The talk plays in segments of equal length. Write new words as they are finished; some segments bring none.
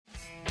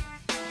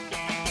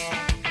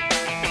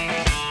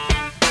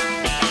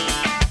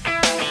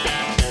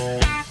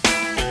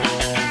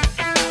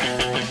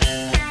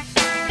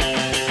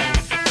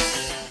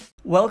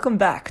Welcome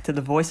back to the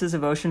Voices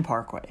of Ocean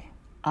Parkway.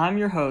 I'm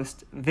your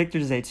host, Victor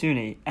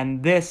Zaytuni,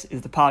 and this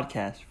is the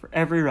podcast for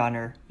every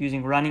runner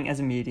using running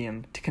as a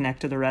medium to connect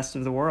to the rest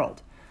of the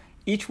world.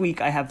 Each week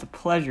I have the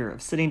pleasure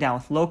of sitting down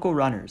with local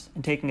runners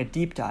and taking a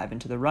deep dive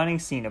into the running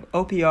scene of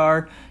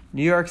OPR,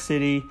 New York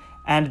City,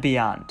 and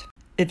beyond.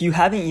 If you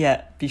haven't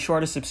yet, be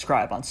sure to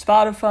subscribe on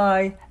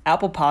Spotify,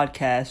 Apple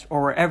Podcasts,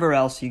 or wherever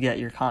else you get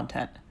your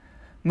content.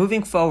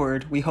 Moving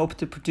forward, we hope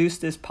to produce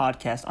this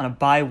podcast on a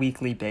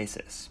bi-weekly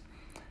basis.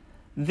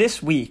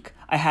 This week,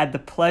 I had the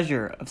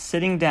pleasure of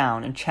sitting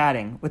down and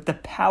chatting with the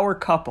power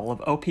couple of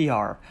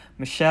OPR,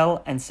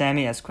 Michelle and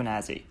Sammy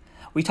Esquenazi.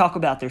 We talk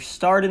about their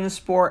start in the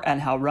sport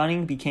and how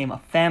running became a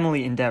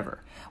family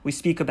endeavor. We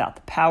speak about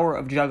the power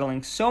of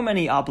juggling so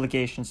many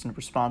obligations and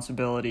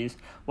responsibilities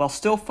while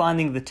still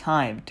finding the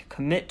time to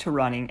commit to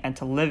running and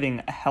to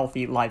living a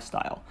healthy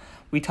lifestyle.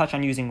 We touch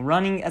on using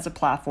running as a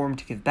platform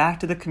to give back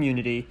to the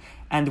community,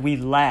 and we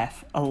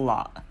laugh a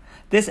lot.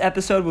 This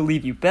episode will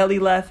leave you belly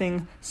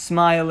laughing,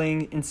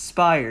 smiling,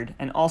 inspired,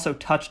 and also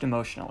touched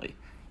emotionally.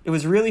 It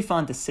was really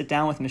fun to sit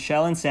down with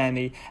Michelle and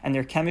Sammy, and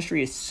their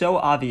chemistry is so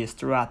obvious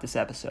throughout this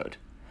episode.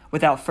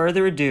 Without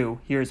further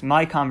ado, here's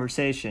my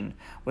conversation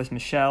with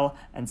Michelle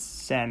and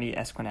Sammy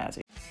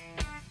Esquenazi.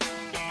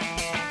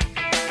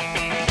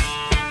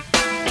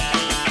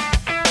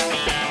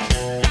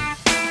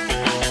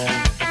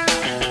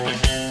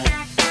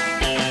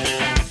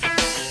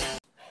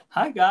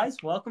 Hi guys,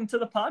 welcome to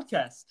the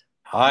podcast.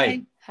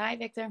 Hi. Hi,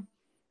 Victor.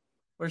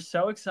 We're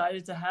so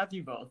excited to have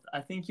you both.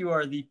 I think you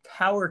are the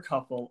power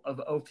couple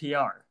of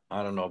OPR.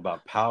 I don't know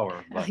about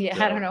power. But,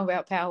 I don't know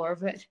about power,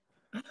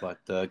 but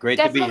great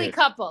to be definitely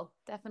here.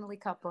 Definitely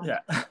couple.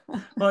 Yeah.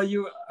 Well,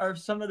 you are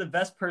some of the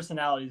best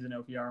personalities in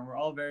OPR, and we're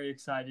all very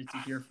excited to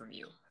hear from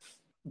you.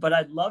 But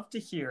I'd love to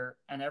hear,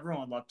 and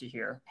everyone would love to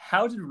hear,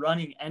 how did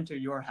running enter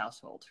your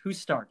household? Who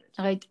started?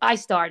 I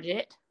started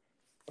it,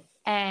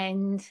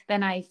 and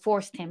then I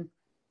forced him.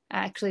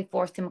 I actually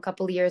forced him a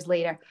couple of years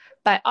later.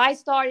 But I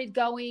started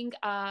going,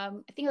 I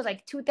think it was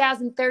like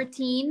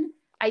 2013.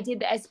 I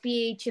did the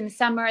SBH in the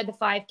summer, the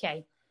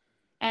 5K.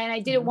 And I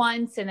did it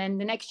once, and then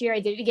the next year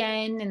I did it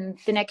again, and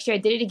the next year I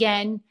did it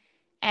again.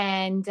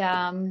 And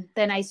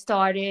then I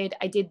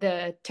did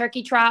the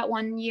Turkey Trot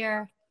one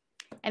year.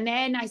 And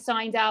then I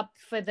signed up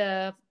for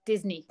the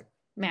Disney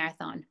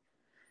Marathon.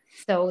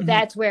 So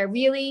that's where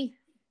really,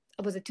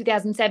 was it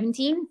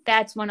 2017?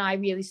 That's when I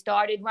really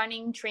started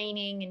running,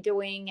 training, and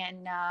doing.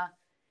 And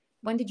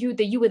when did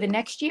you were the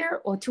next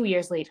year or 2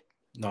 years later?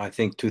 No, I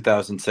think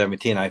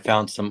 2017. I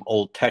found some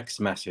old text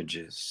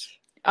messages.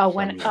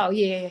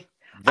 Yeah.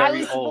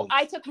 Very old.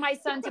 I took my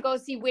son to go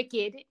see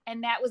Wicked,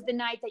 and that was the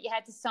night that you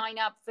had to sign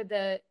up for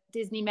the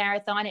Disney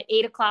Marathon at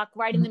 8:00,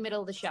 right in the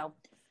middle of the show.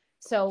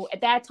 So at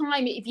that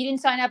time, if you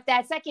didn't sign up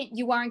that second,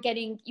 you weren't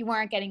getting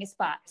a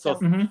spot. So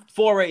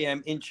 4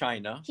 a.m. in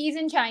China. He's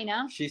in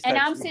China, and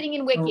I'm sitting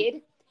in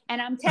Wicked, and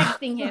I'm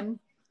texting him,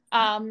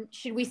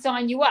 should we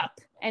sign you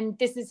up? And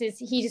this is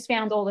he just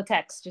found all the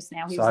texts just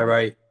now. So I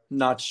write,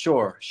 not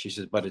sure. She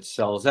says, but it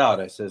sells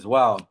out. I says,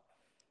 wow.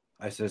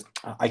 I says,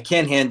 I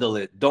can't handle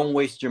it. Don't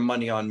waste your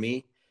money on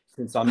me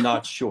since I'm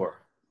not sure.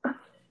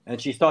 And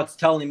she starts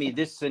telling me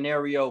this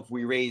scenario, if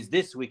we raise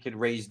this, we could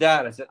raise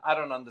that. I said, I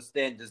don't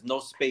understand. There's no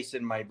space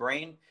in my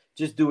brain.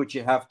 Just do what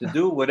you have to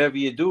do. Whatever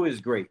you do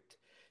is great.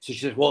 So she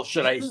said, well,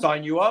 should I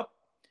sign you up?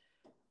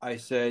 I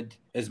said,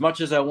 as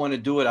much as I want to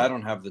do it, I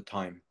don't have the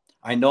time.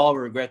 I know I'll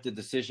regret the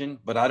decision,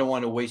 but I don't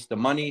want to waste the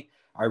money.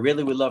 I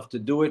really would love to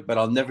do it, but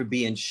I'll never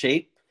be in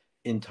shape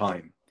in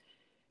time.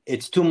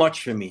 It's too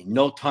much for me.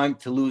 No time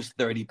to lose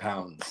 30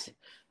 pounds.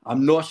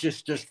 I'm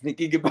nauseous just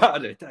thinking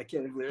about it. I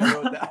can't believe I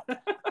wrote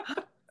that.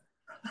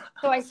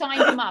 So I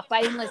signed him up.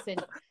 I didn't listen.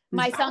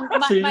 My son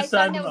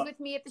that was with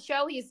me at the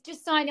show, he's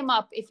just signed him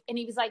up. And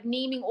he was like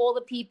naming all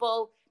the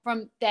people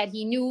that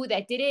he knew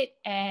that did it.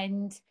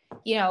 And,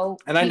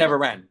 And I never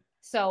ran.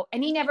 So,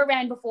 and he never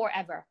ran before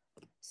ever.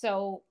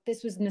 So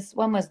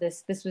when was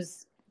this? This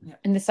was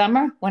in the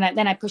summer when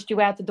I pushed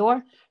you out the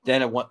door.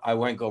 Then I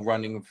went go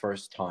running the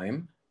first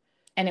time.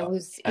 And it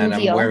was I'm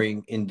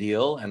wearing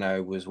Indeal, and I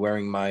was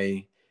wearing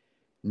my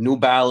New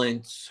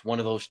Balance, one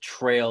of those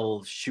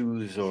trail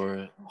shoes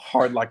or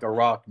hard like a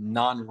rock,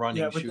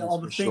 non-running shoes. Yeah, with all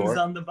the things short.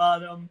 on the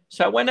bottom.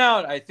 So I went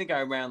out. I think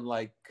I ran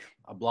like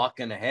a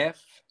block and a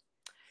half,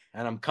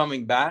 and I'm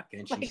coming back,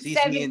 and she sees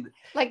me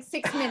like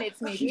 6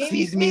 minutes maybe. She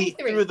sees me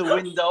through the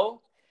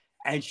window,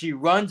 and she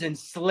runs and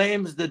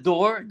slams the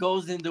door,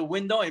 goes in the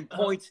window, and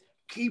points,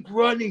 "Keep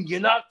running.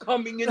 You're not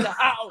coming in the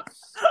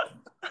house."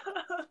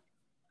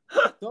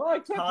 So I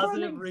kept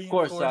running. Of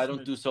course, I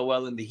don't do so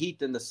well in the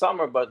heat in the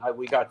summer, but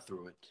we got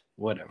through it.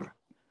 Whatever.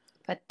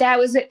 But that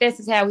was it.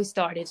 This is how we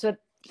started. So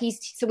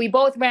we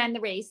both ran the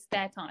race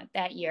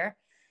that year,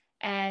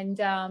 and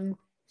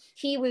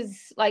he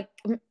was like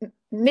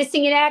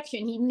missing in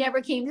action. He never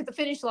came to the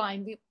finish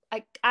line.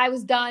 I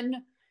was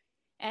done,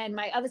 and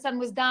my other son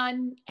was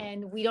done,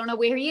 and we don't know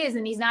where he is,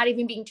 and he's not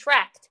even being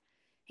tracked.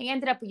 He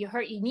ended up, you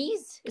hurt your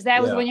knees? Was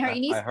when you hurt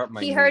your knees? I hurt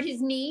my knee. Hurt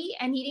his knee,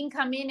 and he didn't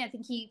come in. I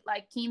think he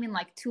came in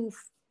like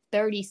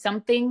 2:30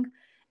 something,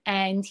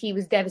 and he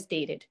was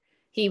devastated.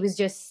 He was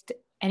just,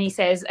 and he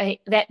says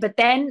but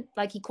then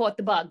like he caught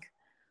the bug.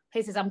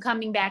 He says, I'm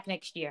coming back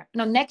next year.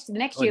 No, the next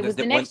year was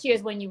the next year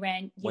is when you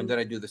ran. When did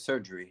I do the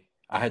surgery?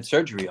 I had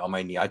surgery on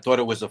my knee. I thought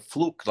it was a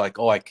fluke, like,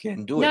 oh, I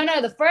can't do it.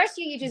 No, the first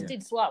year you just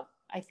did slow,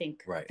 I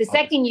think. Right. The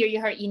second year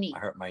you hurt your knee. I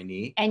hurt my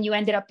knee. And you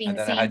ended up being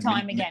the same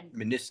time again.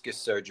 Meniscus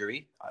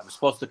surgery. I was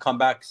supposed to come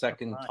back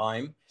second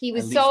time. He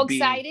was so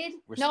excited.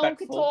 No one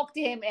could talk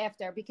to him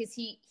after because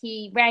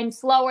he ran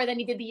slower than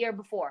he did the year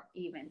before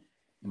even.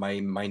 My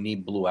knee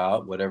blew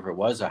out, whatever it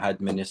was. I had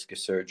meniscus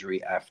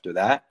surgery after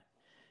that.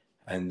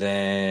 And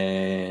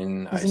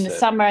then it was in the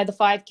summer of the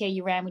 5K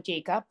you ran with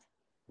Jacob.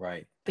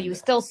 Right. But he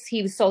was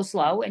so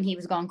slow and he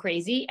was going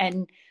crazy.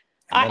 And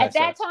at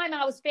that time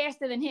I was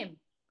faster than him.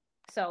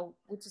 So,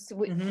 which is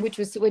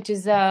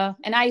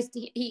and I used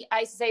to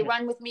say,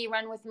 run with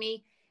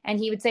me. And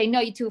he would say, no,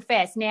 you're too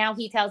fast. Now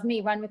he tells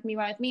me, run with me.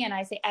 And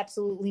I say,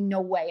 absolutely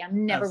no way.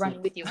 I'm never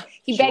running with you.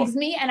 He begs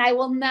me and I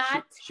will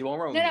not. She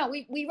won't run. No,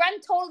 we run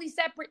totally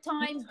separate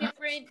times,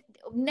 different.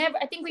 Never.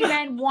 I think we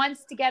ran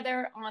once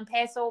together on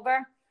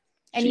Passover.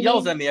 And she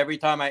yells at me every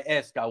time I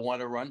ask, I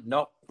want to run.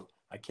 No,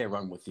 I can't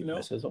run with you. No.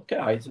 I says,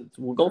 okay,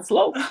 we'll go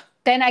slow.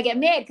 Then I get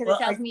mad because it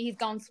tells me he's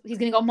going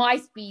to go my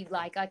speed,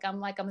 like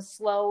I'm a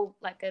slow,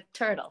 like a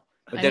turtle.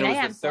 But then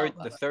it was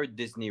the third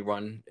Disney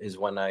run is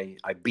when I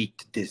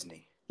beat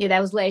Disney. Yeah,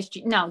 that was last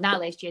year. No, not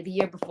last year. The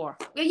year before.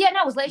 Yeah,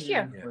 no, it was last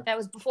year. Yeah. That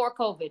was before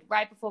COVID,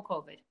 right before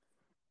COVID.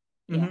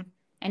 Mm-hmm. Yeah.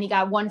 And he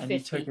got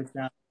 150. And he took it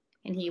down.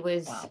 And he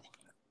was,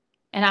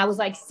 and I was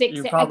like 6.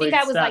 I think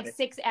I was like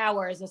 6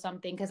 hours or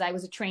something because I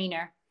was a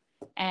trainer,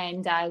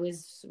 and I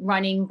was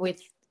running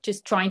with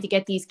just trying to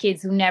get these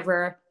kids who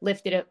never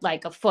lifted it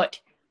like a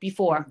foot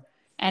before,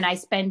 and I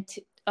spent.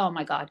 Oh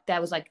my God,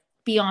 that was like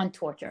beyond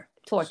torture.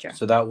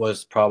 So that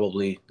was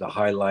probably the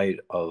highlight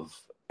of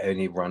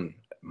any run.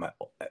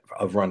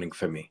 Of running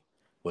for me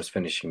was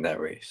finishing that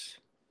race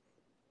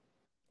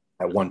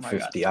at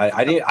 150.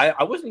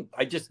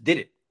 I just did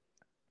it,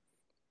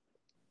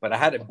 but I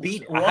had to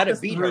beat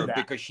her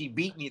because she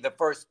beat me the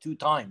first 2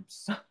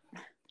 times.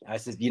 I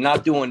said, you're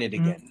not doing it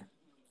again.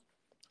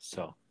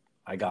 So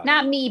I got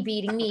not me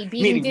beating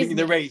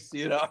the race,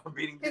 beating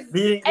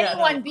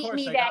anyone beat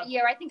me that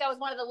year. I think I was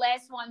one of the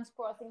last ones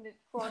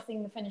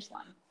crossing the finish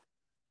line.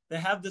 They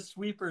have the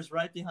sweepers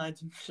right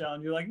behind you, Michelle,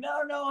 and you're like,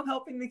 no, I'm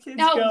helping the kids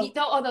go.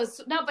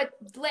 But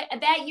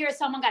that year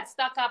someone got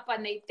stuck up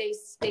and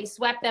they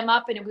swept them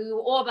up, and we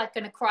were all like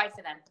going to cry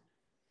for them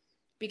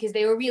because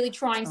they were really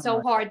trying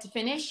so hard to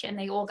finish, and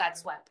they all got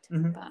swept.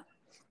 Mm-hmm.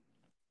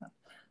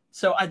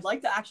 So I'd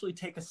like to actually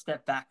take a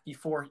step back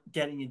before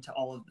getting into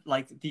all of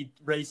like the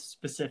race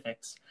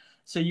specifics.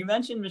 So you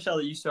mentioned, Michelle,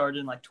 that you started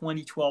in like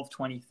 2012,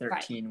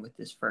 2013 with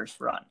this first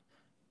run.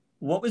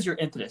 What was your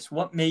impetus?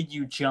 What made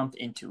you jump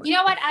into it? You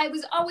know what? I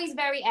was always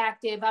very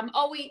active. I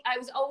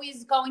was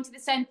always going to the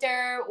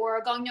center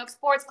or going to New York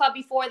Sports Club.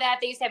 Before that,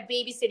 they used to have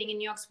babysitting in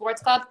New York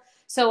Sports Club.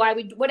 So I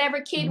would,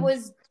 whatever kid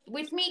was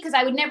with me, because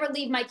I would never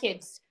leave my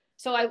kids.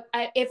 So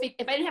if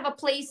I didn't have a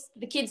place,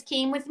 the kids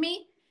came with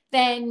me.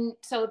 Then,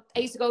 so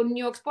I used to go to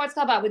New York Sports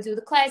Club. I would do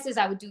the classes.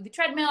 I would do the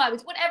treadmill. I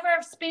was whatever,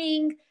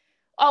 spinning.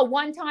 Oh,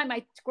 one time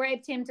I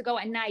grabbed him to go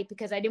at night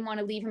because I didn't want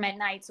to leave him at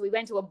night. So we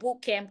went to a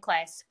boot camp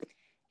class.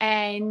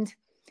 And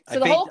so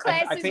the whole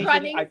class is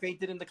running. I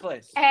fainted in the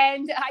class.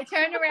 And I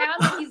turn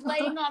around and he's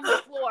laying on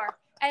the floor.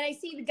 And I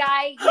see the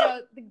guy,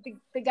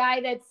 the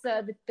guy that's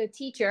the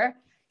teacher.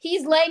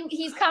 He's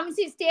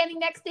standing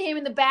next to him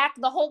in the back.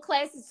 The whole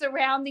class is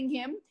surrounding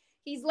him.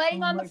 He's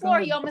laying on the floor.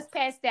 God. He almost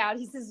passed out.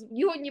 He says,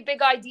 you and your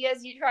big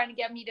ideas, you're trying to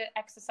get me to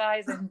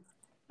exercise. And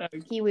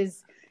he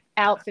was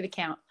out for the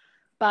count.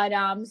 But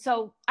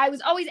so I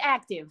was always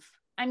active.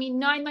 I mean,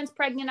 9 months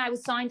pregnant, I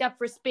was signed up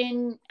for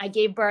spin. I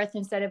gave birth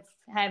instead of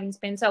having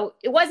spin. So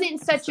it wasn't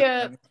such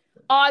a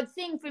odd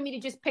thing for me to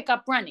just pick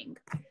up running.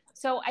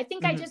 So I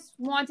think I just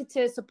wanted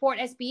to support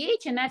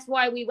SBH, and that's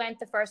why we went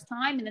the first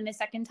time and then the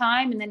second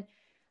time. And then,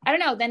 I don't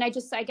know, then I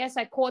guess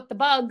I caught the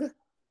bug.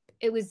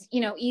 It was,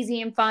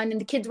 easy and fun.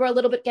 And the kids were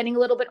getting a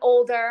little bit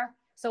older.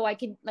 So I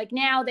could, like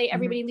now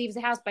everybody leaves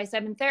the house by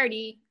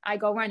 7:30. I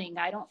go running.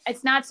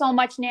 It's not so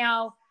much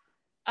now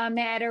a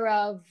matter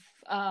of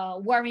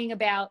worrying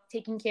about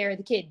taking care of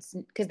the kids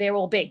because they're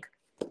all big.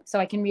 So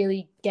I can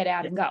really get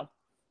out and go.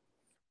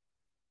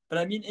 But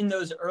I mean, in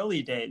those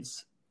early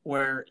days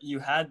where you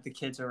had the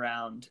kids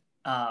around,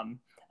 and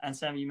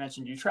Sam, you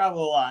mentioned you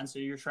travel a lot, and so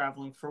you're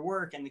traveling for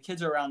work and the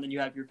kids are around and you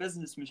have your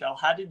business, Michelle.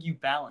 How did you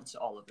balance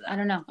all of that? I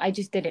don't know. I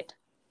just did it.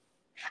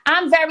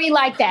 I'm very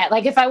like that.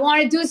 Like if I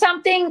want to do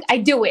something, I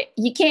do it.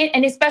 You can't,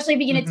 and especially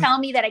if you're going to tell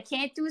me that I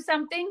can't do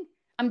something,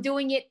 I'm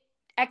doing it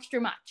extra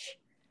much.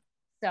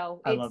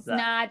 So it's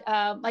not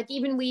like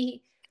even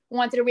we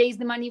wanted to raise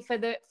the money for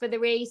the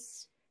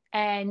race.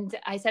 And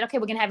I said, okay,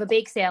 we're going to have a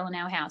bake sale in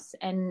our house.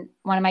 And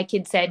one of my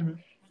kids said,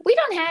 we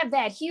don't have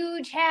that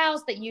huge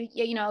house that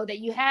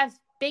you have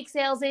bake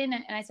sales in.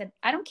 And I said,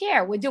 I don't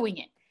care. We're doing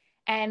it.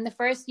 And the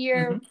first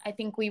year, I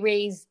think we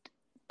raised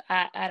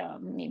I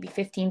don't know, maybe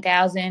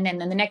 15,000. And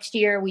then the next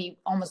year we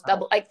almost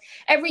doubled. Like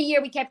every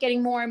year we kept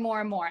getting more and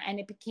more and more. And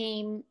it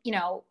became,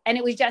 and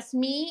it was just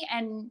me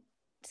and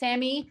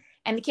Sammy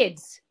and the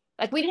kids.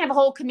 Like we didn't have a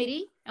whole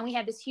committee, and we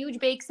had this huge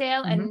bake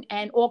sale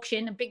and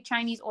auction, a big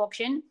Chinese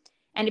auction.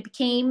 And it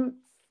became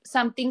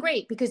something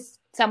great because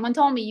someone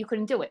told me you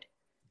couldn't do it.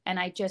 And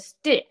I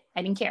just did it.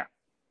 I didn't care.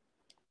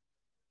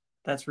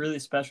 That's really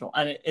special.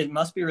 And it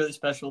must be really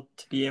special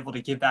to be able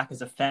to give back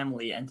as a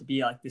family and to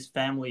be like this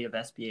family of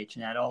SBH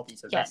and at all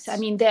these events. Yes. I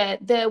mean,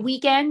 the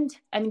weekend,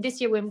 this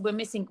year we're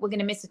going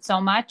to miss it so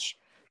much.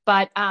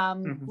 But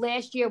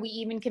last year we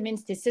even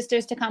convinced his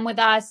sisters to come with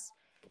us.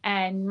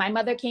 And my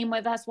mother came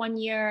with us one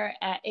year.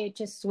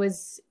 It's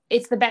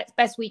the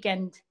best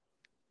weekend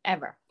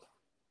ever.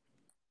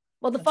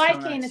 Well, the That's 5K so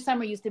nice. in the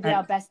summer used to be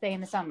our best day in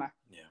the summer.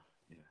 Yeah.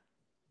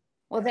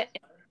 Well,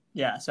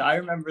 Yeah, so I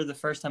remember the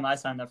first time I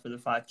signed up for the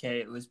 5K,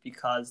 it was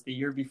because the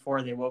year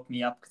before they woke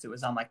me up because it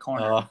was on my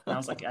corner. And I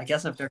was like, I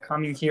guess if they're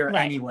coming here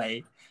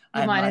anyway,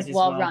 I might as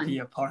well run. be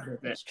a part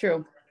of it. It's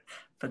true.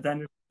 But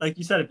then, like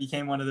you said, it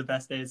became one of the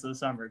best days of the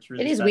summer. It's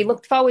really It is. special. We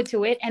looked forward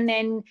to it. And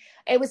then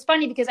it was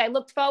funny because I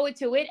looked forward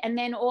to it. And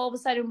then all of a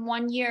sudden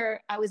one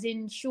year I was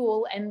in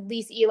shul and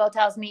Lisa Elo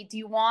tells me, do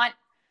you want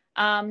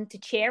to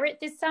chair it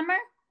this summer?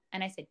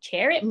 And I said,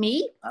 chair it?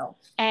 Me? Oh.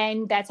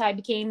 And that's how I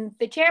became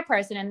the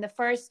chairperson. And the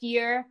first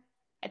year,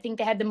 I think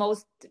they had the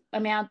most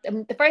amount.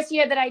 The first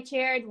year that I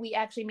chaired, we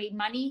actually made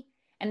money.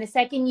 And the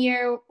second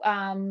year,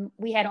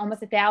 we had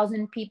almost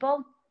 1,000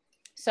 people.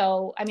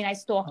 So, I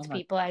stalked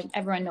people.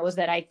 Everyone knows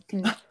that I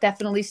can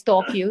definitely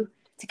stalk you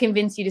to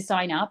convince you to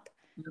sign up.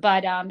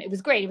 But it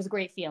was great. It was a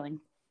great feeling.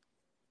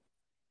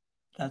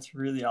 That's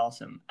really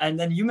awesome. And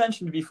then you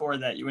mentioned before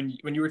that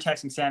when you were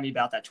texting Sammy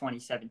about that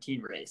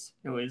 2017 race,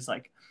 it was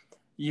like,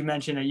 you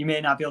mentioned that you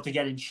may not be able to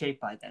get in shape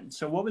by then.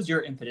 So what was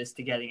your impetus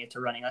to getting it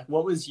to running? Like,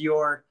 what was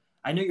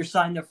I know you're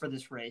signed up for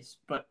this race,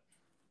 but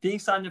being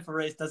signed up for a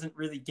race doesn't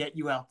really get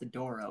you out the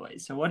door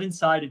always. So what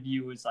inside of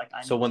you was like,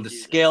 So when the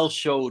scale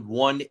showed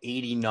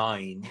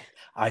 189,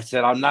 I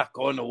said, I'm not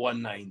going to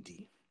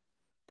 190.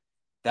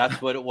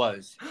 That's what it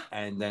was.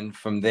 And then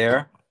from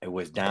there, it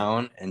was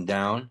down and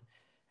down.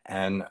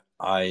 And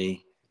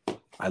I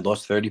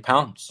lost 30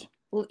 pounds.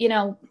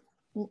 Well,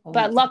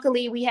 but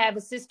luckily we have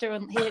his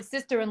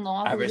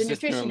sister-in-law who's a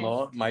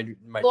nutritionist. My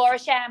Laura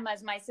Shamma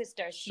is my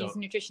sister. She's a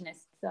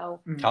nutritionist. So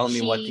telling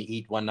me what to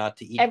eat, what not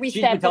to eat.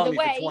 She's been telling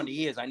me for 20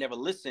 years. I never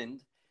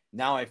listened.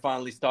 Now I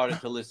finally started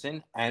to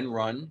listen and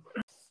run.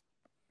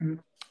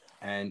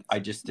 And I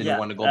just didn't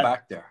want to go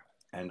back there.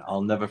 And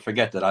I'll never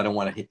forget that. I don't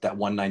want to hit that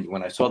 190.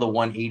 When I saw the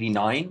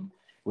 189, it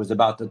was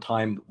about the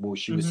time where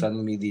she was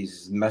sending me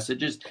these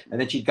messages. And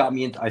then she got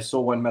me into, I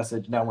saw one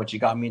message now when she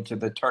got me into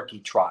the turkey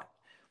trot,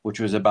 which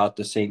was about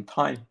the same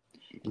time.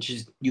 And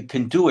you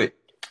can do it.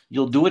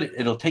 You'll do it.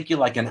 It'll take you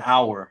like an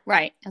hour.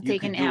 Right. It'll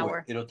take an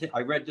hour.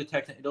 I read the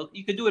text.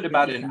 You can do it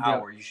about an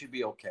hour. You should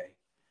be okay.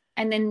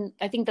 And then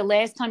I think the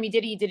last time he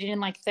did it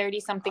in like 30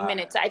 something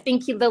minutes. I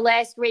think the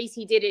last race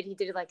he did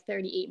it like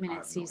 38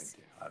 minutes.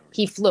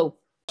 He flew.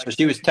 So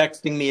she was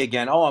texting me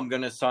again. Oh, I'm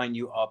going to sign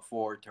you up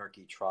for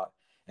turkey trot.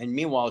 And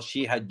meanwhile,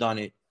 she had done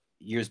it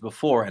years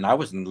before, and I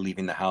wasn't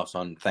leaving the house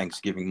on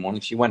Thanksgiving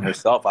morning. She went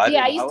herself.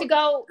 I used to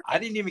go. I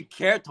didn't even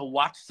care to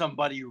watch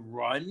somebody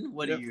run.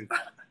 What do you?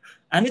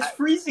 And it's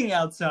freezing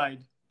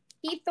outside.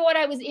 He thought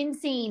I was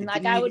insane.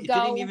 Like I would go.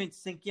 It didn't even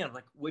sink in.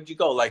 Like, where'd you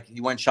go? Like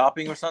you went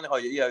shopping or something? Oh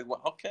yeah.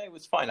 Okay, it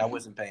was fine. I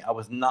wasn't paying. I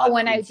was not. Oh,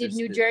 when interested. I did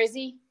New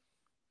Jersey.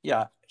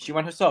 Yeah, she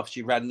went herself.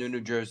 She ran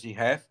New Jersey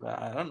half.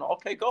 I don't know.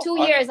 Okay, go.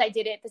 2 years I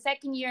did it. The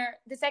second year.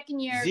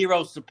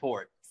 Zero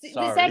support.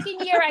 Sorry. The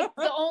second year,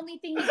 the only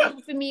thing he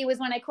did for me was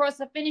when I crossed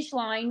the finish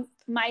line,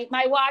 my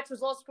watch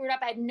was all screwed up.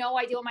 I had no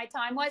idea what my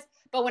time was.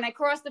 But when I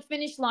crossed the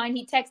finish line,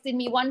 he texted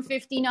me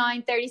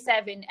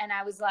 1:59:37, and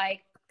I was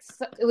like,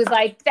 it was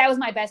like that was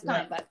my best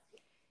time. But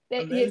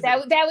that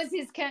was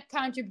his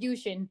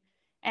contribution,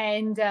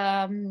 and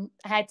I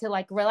had to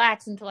like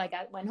relax until I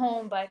went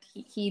home. But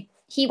he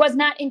was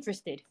not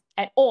interested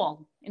at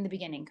all in the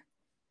beginning.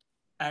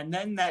 And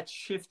then that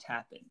shift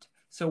happened.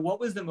 So what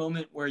was the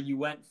moment where you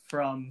went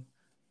from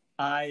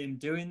I am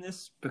doing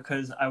this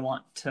because I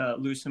want to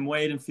lose some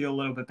weight and feel a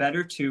little bit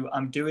better to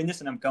I'm doing this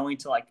and I'm going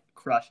to like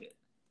crush it?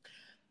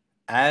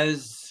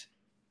 As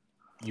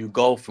you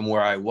go from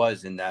where I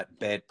was in that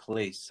bad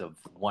place of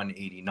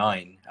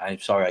 189, I'm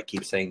sorry I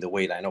keep saying the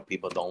weight. I know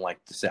people don't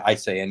like to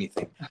say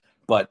anything,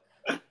 but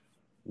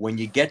when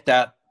you get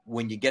that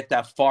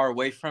far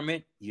away from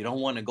it, you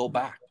don't want to go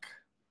back.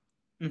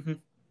 Mm-hmm.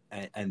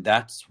 And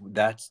that's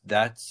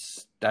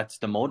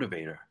the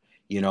motivator.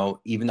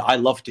 Even I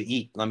love to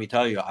eat. Let me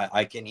tell you,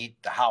 I can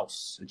eat the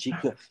house. And she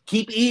could,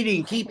 keep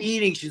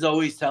eating. She's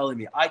always telling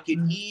me, I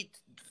can eat,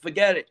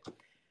 forget it.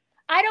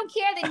 I don't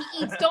care that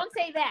he eats. Don't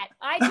say that.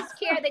 I just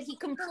care that he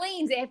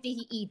complains after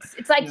he eats.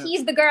 It's like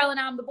he's the girl and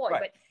I'm the boy.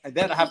 Right. But and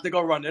then I have to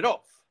go run it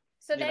off.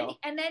 So then,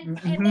 and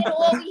then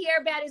all we hear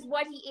about is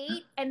what he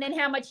ate and then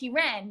how much he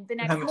ran the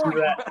next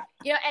morning.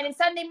 You know, and in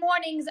Sunday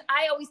mornings,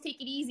 I always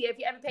take it easy. If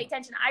you ever pay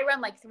attention, I run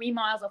like 3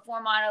 miles or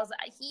 4 miles.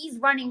 He's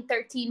running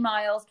 13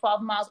 miles,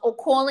 12 miles, or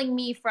calling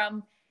me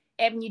from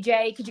Avenue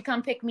J, could you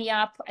come pick me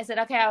up? I said,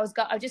 okay, I was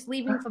just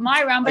leaving for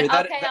my run, but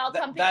I'll come pick you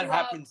up. That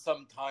happens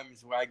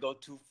sometimes where I go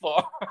too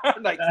far.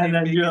 Like, and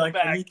then you're like,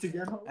 I need to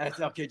get home. And I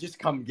said, okay, just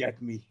come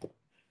get me.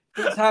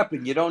 Things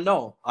happen. You don't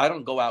know. I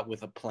don't go out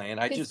with a plan.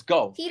 I just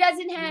go. He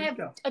doesn't have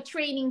a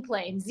training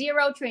plan.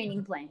 Zero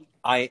training plan.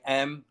 I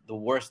am the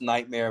worst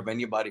nightmare of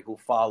anybody who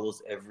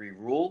follows every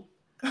rule.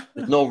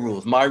 There's no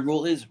rules. My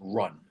rule is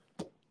run.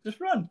 Just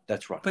run.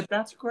 That's run. But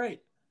that's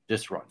great.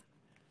 Just run.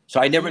 So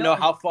I never know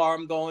how far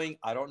I'm going.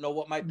 I don't know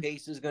what my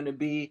pace is going to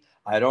be.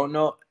 I don't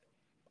know.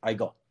 I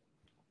go.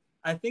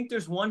 I think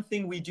there's one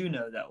thing we do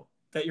know, though,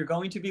 that you're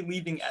going to be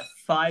leaving at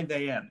 5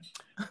 a.m.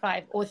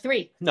 5 or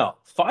 3. No,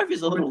 5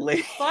 is a little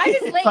late. 5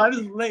 is late. 5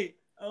 is late.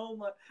 Oh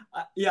my!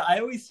 Yeah, I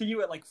always see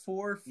you at like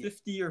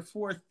 4:50 or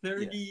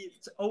 4:30. Yeah.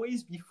 It's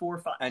always before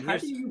 5. And how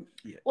do you?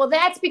 Yeah. Well,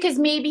 that's because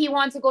maybe he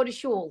wants to go to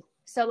shul.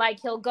 So like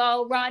he'll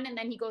go run and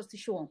then he goes to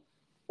shul,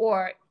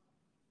 or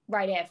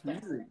right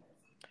after.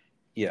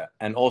 Yeah,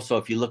 and also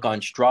if you look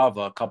on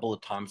Strava, a couple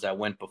of times I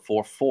went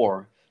before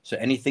 4. So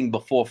anything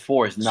before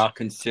 4 is not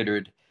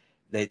considered.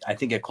 I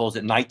think it calls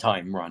it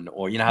nighttime run,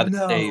 or you know how they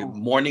say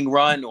morning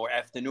run or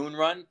afternoon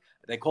run.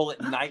 They call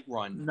it night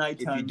run.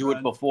 Nighttime if you do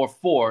it before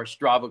 4,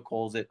 Strava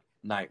calls it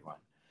night run.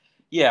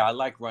 Yeah, I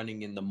like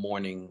running in the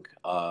morning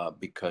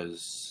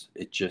because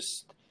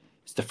it's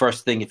the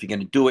first thing. If you're going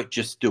to do it,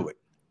 just do it.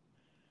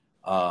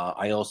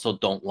 I also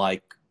don't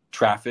like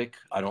traffic.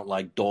 I don't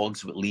like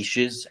dogs with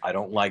leashes. I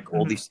don't like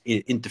all these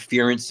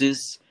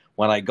interferences.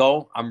 When I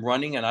go, I'm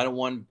running, and I don't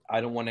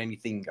want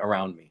anything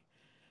around me.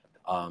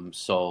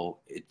 So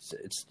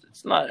it's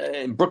not.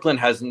 In Brooklyn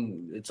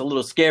it's a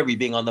little scary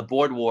being on the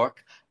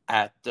boardwalk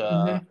at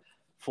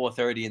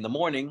 4:30 in the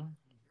morning.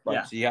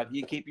 But so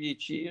you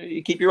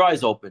keep your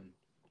eyes open.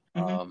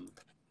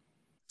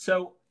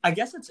 So I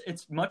guess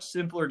it's much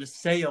simpler to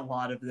say a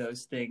lot of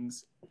those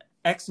things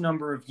X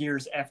number of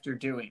years after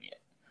doing it.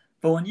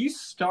 But when you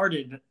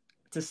started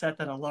to set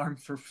that alarm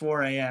for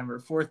 4 a.m. or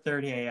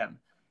 4:30 a.m.,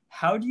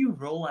 how do you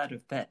roll out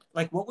of bed?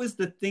 Like, what was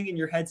the thing in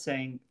your head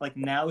saying, like,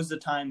 now is the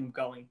time of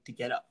going to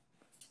get up?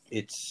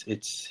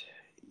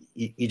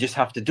 You just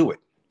have to do it.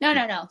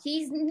 No.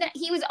 He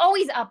was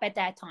always up at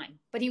that time,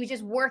 but he was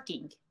just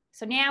working.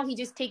 So now he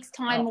just takes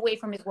time away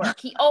from his work.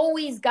 He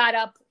always got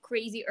up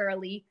crazy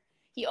early.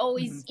 He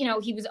always,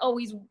 he was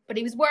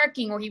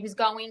working, or he was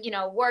going,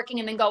 working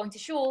and then going to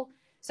shul.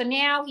 So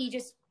now he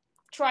just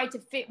tried to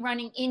fit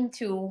running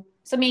into,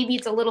 so maybe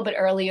it's a little bit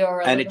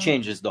earlier. And it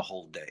changes the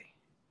whole day.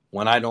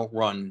 When I don't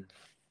run,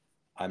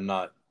 I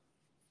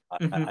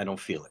don't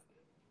feel it.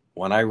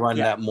 When I run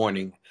that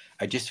morning,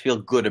 I just feel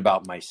good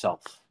about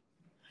myself.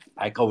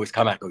 I always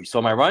come back, you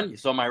saw my run? You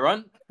saw my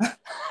run?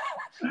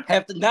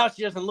 Now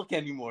she doesn't look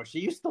anymore. She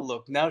used to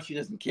look. Now she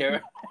doesn't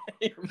care.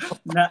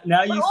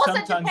 now you also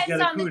sometimes depends get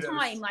a on kudos. The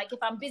time. Like if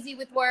I'm busy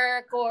with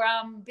work or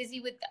I'm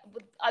busy with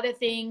other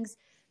things.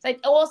 It's like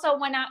also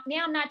now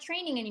I'm not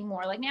training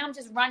anymore. Like now I'm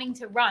just running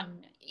to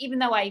run, even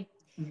though I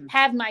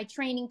have my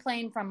training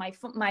plan from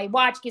my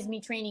watch gives me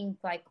training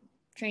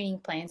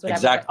plans, whatever.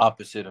 Exact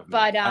opposite of me.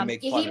 But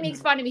he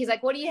makes fun of me. He's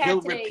like, "What do you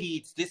have today?"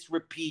 Repeats this,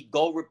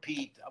 go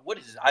repeat. What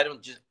is this?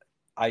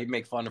 I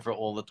make fun of her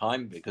all the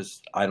time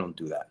because I don't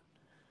do that.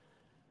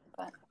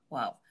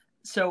 Wow.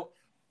 So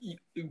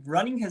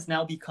running has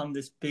now become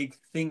this big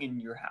thing in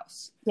your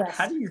house. Yes.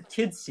 How do your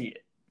kids see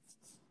it?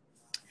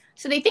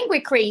 So they think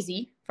we're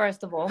crazy,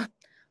 first of all.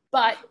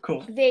 But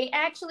cool.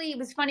 It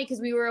was funny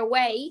because we were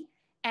away.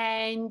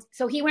 And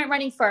so he went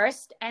running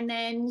first, and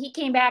then he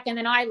came back, and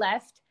then I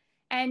left.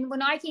 And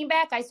when I came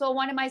back, I saw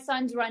one of my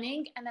sons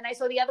running, and then I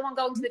saw the other one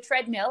going to the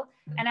treadmill.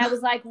 And I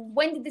was like,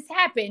 when did this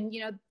happen?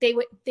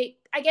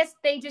 I guess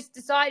they just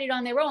decided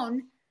on their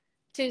own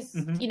to,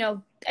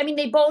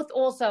 they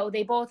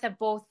both have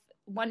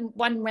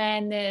one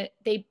ran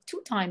they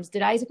 2 times.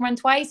 Did Isaac run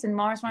twice and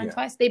Morris run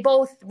twice? They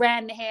both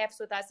ran the halves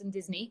with us in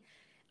Disney.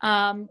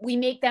 We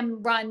make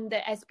them run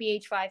the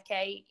SBH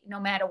 5K no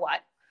matter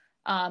what.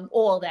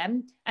 All of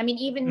them. I mean,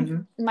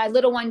 even my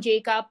little one,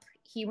 Jacob,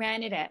 he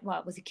ran it at,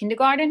 was it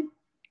kindergarten?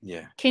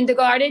 Yeah.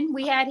 Kindergarten.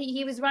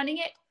 He was running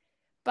it,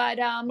 but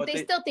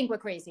they still think we're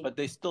crazy. But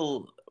they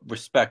still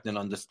respect and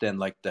understand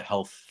like the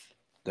health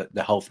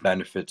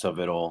benefits of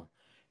it all.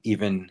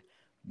 Even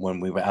when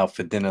we were out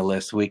for dinner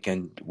last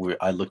weekend,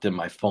 I looked at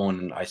my phone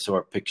and I saw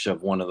a picture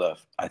of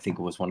I think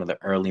it was one of the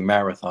early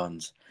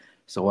marathons.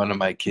 So one of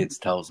my kids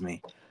tells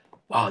me,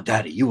 "Wow,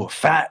 Daddy, you were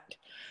fat."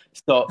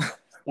 So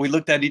we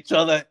looked at each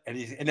other,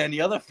 and then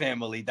the other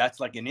family, that's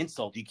like an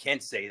insult. You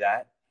can't say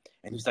that.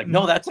 And he's like,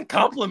 "No, that's a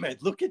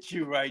compliment. Look at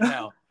you right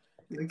now."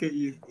 Look at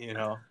you.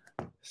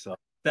 So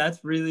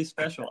that's really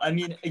special. I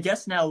mean, I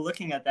guess now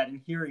looking at that and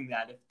hearing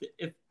that,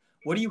 if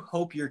what do you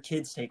hope your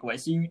kids take away?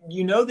 So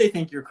they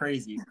think you're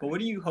crazy, but what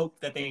do you hope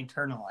that they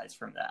internalize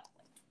from that?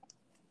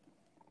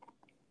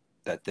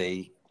 That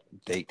they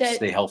they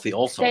stay healthy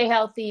also. Stay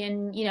healthy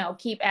and,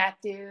 keep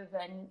active.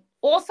 And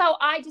also,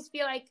 I just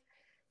feel like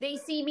they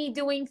see me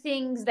doing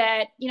things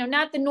that,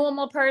 not the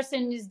normal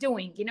person is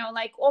doing.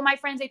 Like all my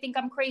friends, they think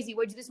I'm crazy.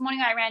 This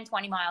morning I ran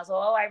 20 miles.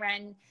 I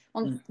ran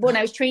when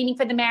I was training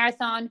for the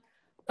marathon.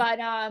 But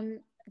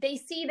they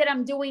see that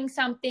I'm doing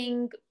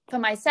something for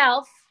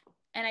myself,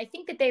 and I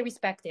think that they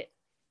respect it.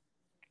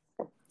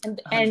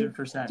 And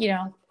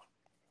 100%.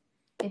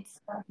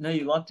 It's no,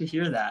 you love to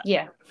hear that.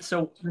 Yeah.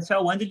 So,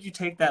 Michelle, when did you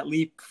take that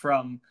leap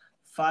from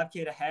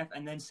 5K to half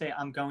and then say,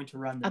 I'm going to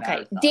run the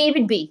marathon?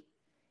 David B.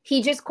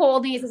 He just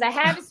called me and says, I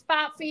have a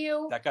spot for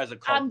you. That guy's a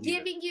cult I'm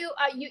leader. Giving you,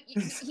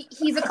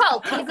 he's a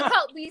cult. He's a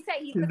cult. We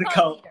say he's a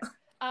cult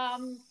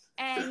leader.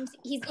 And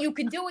you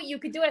could do it. You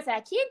could do it. I said,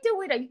 I can't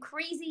do it. Are you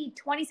crazy?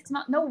 26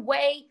 months? No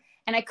way.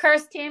 And I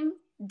cursed him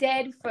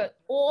dead for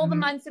all the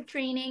months of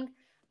training.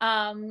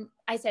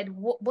 I said,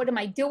 what am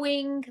I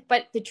doing?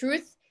 But the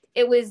truth,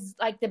 it was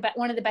like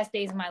one of the best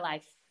days of my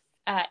life.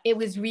 It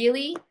was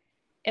really,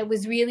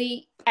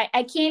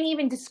 I can't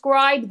even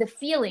describe the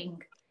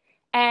feeling.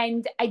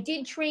 And I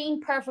did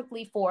train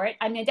perfectly for it.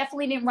 I mean, I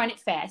definitely didn't run it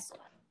fast,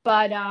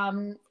 but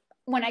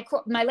when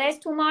my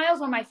last 2 miles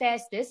were my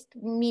fastest,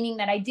 meaning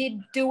that I did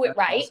do it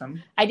right.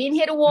 Awesome. I didn't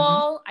hit a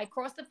wall. I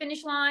crossed the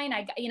finish line.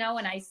 And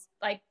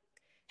I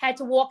had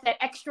to walk that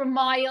extra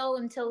mile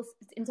until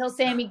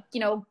Sammy,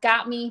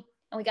 got me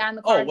and we got in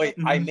the car. Oh, wait,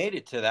 I made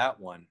it to that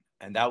one.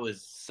 And that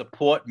was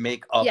support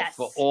make up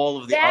for all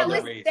of the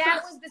other races.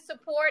 That was the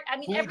support. I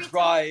mean, who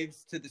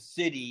drives to the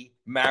city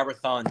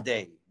marathon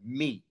day?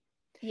 Me.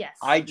 Yes.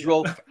 I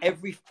drove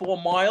every 4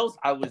 miles.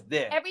 I was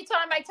there. Every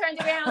time I turned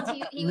around,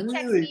 he would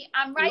text me,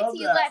 I'm right to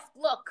your left,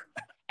 look.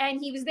 And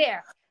he was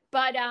there.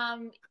 But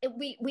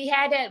we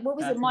had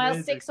mile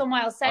amazing. 6 or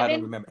mile 7? I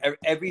don't remember.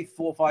 Every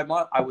 4 or 5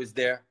 miles, I was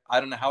there.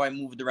 I don't know how I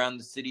moved around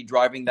the city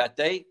driving that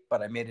day,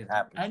 but I made it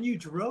happen. And you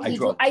drove? I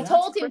drove. I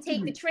told him to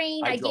take the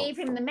train. I gave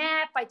him the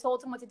map. I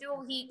told him what to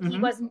do. He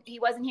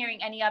wasn't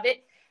hearing any of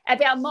it.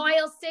 About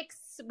mile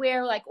 6,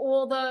 where like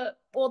all the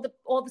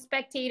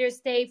spectators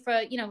stay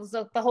for,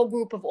 the whole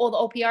group of all the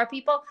OPR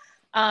people.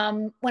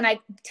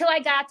 Till I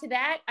got to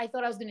that, I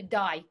thought I was going to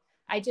die.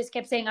 I just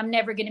kept saying, I'm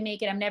never going to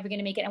make it. I'm never going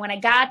to make it. And when I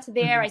got to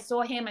there, I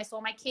saw him, I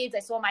saw my kids, I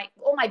saw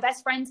all my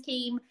best friends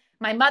came,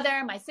 my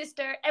mother, my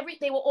sister,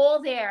 they were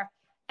all there.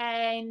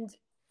 And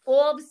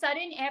all of a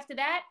sudden after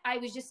that, I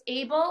just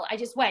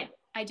went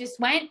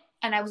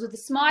and I was with a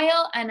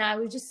smile and I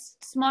was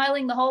just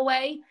smiling the whole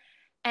way.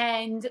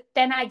 And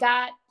then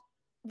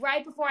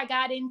right before I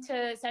got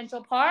into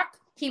Central Park,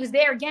 he was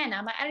there again.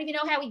 I don't even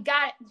know how he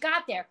got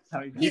there.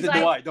 Neither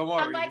do I. Don't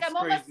worry. I'm like,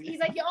 he's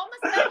like, you're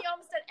almost done.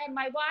 And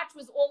my watch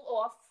was all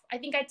off. I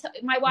think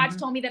my watch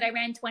told me that I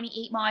ran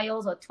 28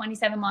 miles or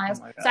 27 miles.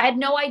 So I had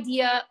no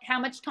idea how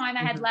much time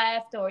I had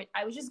left, or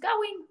I was just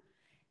going.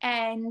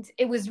 And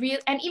it was real.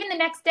 And even the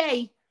next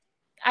day,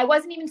 I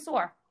wasn't even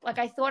sore. Like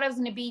I thought I was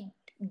going to be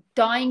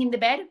dying in the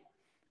bed.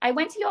 I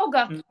went to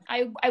yoga.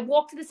 I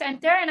walked to the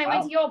center and I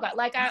went to yoga.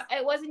 Like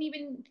I wasn't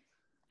even,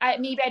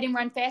 maybe I didn't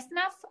run fast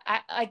enough.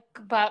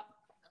 But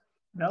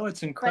no,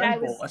 it's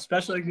incredible.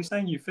 Especially like you're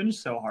saying, you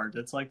finished so hard.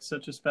 It's like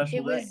such a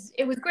special day.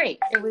 It was great.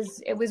 It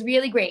was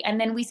really great. And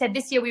then we said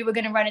this year we were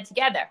going to run it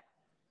together,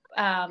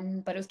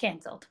 but it was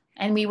canceled.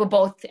 And we were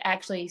both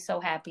actually so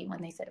happy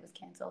when they said it was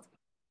canceled.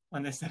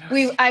 When they said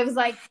I was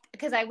like,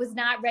 because I was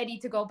not ready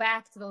to go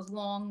back to those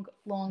long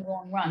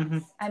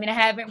runs. I mean, I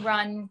haven't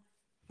run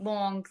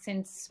long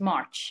since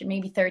March,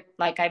 maybe third.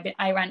 Like I've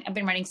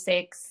been running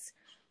 6,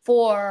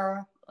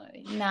 4.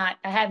 I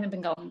haven't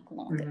been going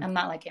long. I'm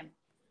not like him.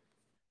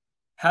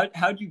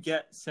 How do you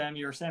get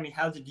Sammy?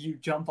 How did you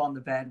jump on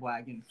the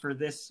bandwagon for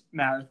this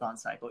marathon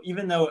cycle?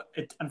 Even though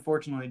it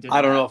unfortunately didn't.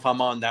 I don't know if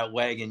I'm on that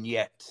wagon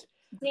yet.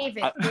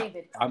 David.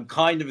 I'm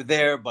kind of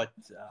there, but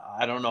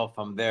I don't know if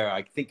I'm there.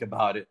 I think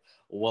about it.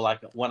 Well,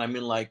 like when I'm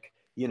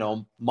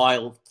in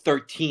mile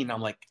 13,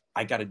 I'm like,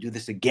 I got to do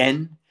this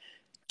again.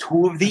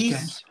 2 of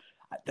these.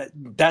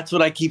 That's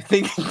what I keep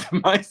thinking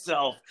to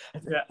myself.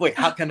 Yeah. Wait,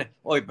 how can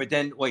I? But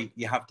then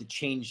you have to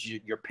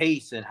change your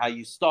pace and how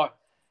you start.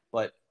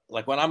 But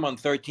like when I'm on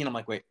 13, I'm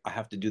like, wait, I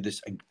have to do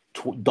this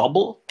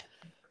double.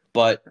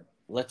 But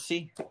let's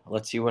see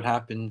what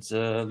happens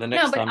the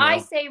next time. No, but I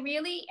say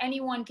really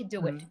anyone could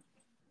do it.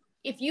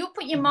 If you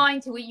put your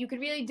mind to it, you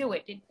could really do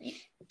it.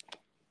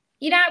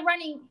 You're not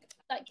running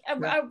like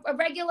a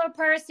regular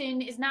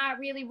person is not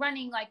really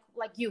running like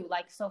you,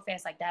 like so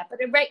fast like that. But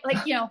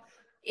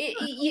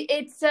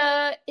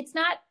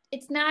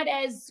it's not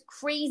as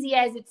crazy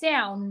as it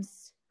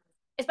sounds,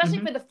 especially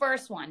for the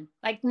first one.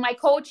 Like my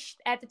coach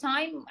at the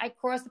time, I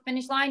crossed the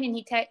finish line and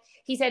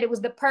he said it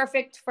was the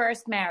perfect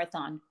first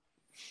marathon.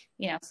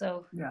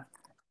 So yeah.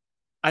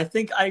 I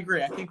think I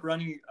agree. I think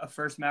running a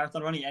first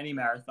marathon, running any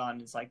marathon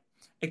is like,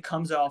 it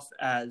comes off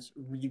as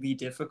really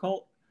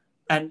difficult.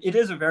 And it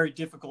is a very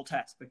difficult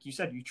task. Like you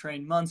said, you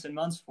train months and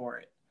months for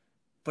it,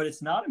 but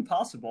it's not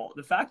impossible.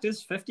 The fact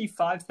is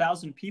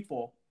 55,000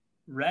 people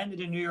ran it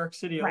in New York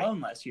City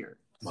alone last year.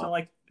 Wow. So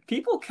like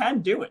people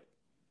can do it.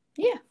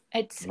 Yeah.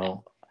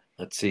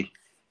 Let's see.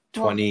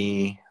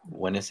 20,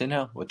 When is it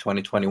now? We're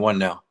 2021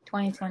 now.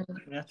 2020,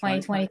 Yeah,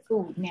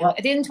 2022 now. Well,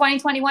 Didn't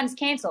 2021 is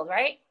canceled,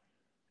 right?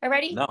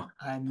 Already? No.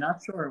 I'm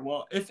not sure.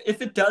 Well, if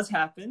it does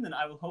happen, then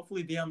I will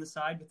hopefully be on the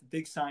side with a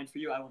big sign for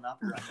you. I will not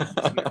be running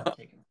this year. I'm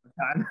taking some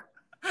time.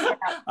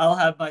 I'll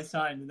have my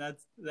sign, and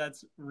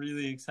that's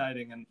really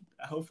exciting, and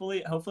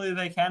hopefully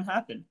they can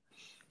happen.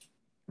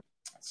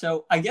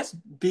 So I guess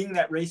being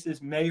that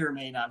races may or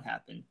may not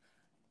happen,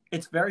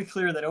 it's very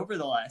clear that over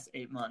the last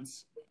 8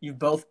 months, you've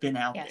both been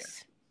out there.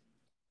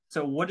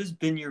 So what has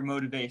been your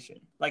motivation?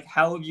 Like,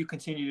 how have you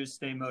continued to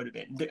stay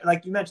motivated?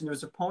 Like you mentioned, there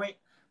was a point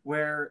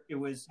where it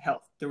was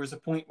health. There was a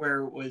point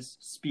where it was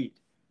speed.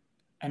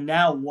 And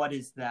now what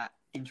is that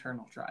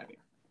internal driving?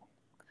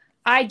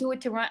 I do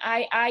it to run.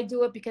 I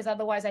do it because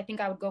otherwise I think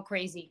I would go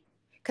crazy.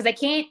 Because I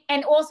can't.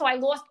 And also I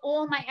lost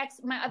all my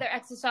other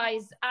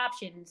exercise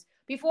options.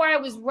 Before I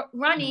was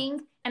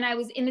running and I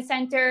was in the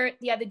center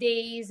the other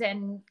days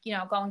and,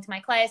 going to my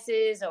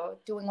classes or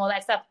doing all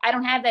that stuff. I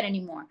don't have that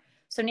anymore.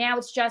 So now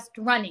it's just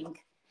running.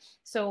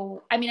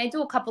 So, I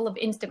do a couple of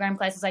Instagram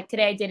classes. Like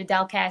today I did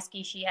Adele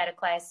Kasky. She had a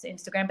class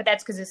Instagram, but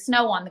that's because there's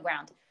snow on the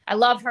ground. I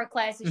love her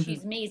classes. Mm-hmm.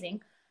 She's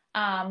amazing.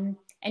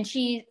 And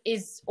she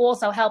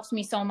also helps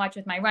me so much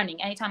with my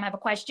running. Anytime I have a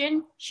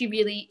question, she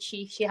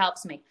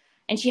helps me.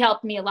 And she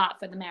helped me a lot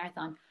for the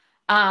marathon.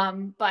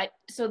 But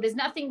so there's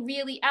nothing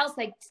really else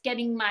like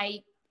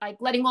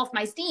letting off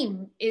my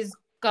steam is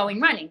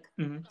going running.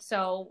 Mm-hmm.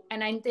 So,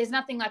 and there's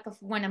nothing like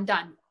when I'm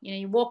done,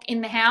 you walk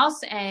in the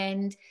house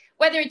and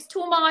whether it's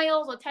 2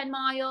 miles or 10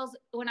 miles,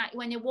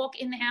 when you walk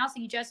in the house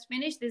and you just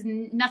finished, there's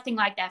nothing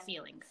like that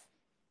feeling.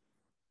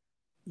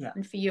 Yeah.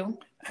 And for you?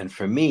 And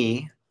for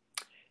me,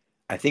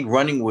 I think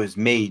running was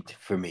made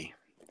for me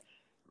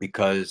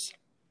because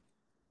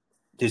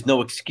there's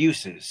no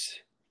excuses.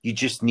 You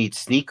just need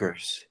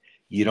sneakers.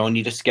 You don't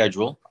need a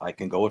schedule. I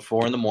can go at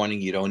 4 a.m.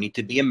 You don't need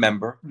to be a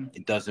member.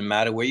 It doesn't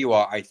matter where you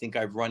are. I think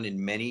I've run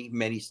in many,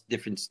 many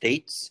different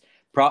states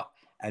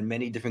and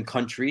many different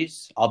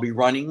countries. I'll be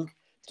running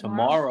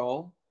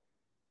tomorrow.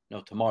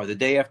 The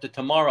day after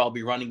tomorrow, I'll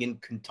be running in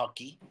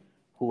Kentucky.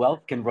 Who else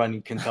can run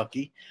in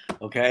Kentucky?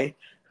 Okay.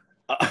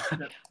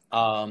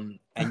 And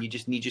you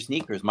just need your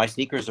sneakers. My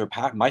sneakers are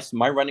packed.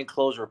 My running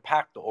clothes are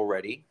packed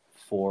already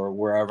for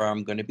wherever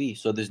I'm going to be.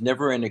 So there's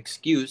never an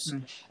excuse.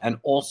 And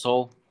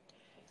also,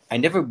 I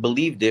never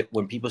believed it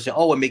when people say,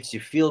 oh, it makes you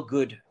feel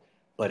good.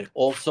 But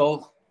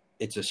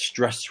it's a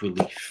stress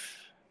relief.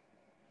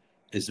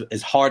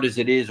 As hard as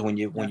it is when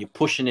you're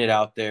pushing it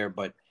out there,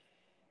 but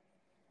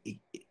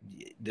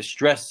the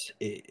stress,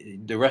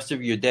 the rest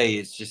of your day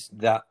is just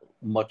that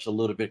much a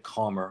little bit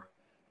calmer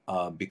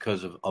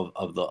because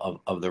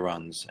of the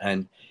runs.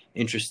 And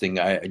interesting,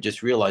 I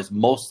just realized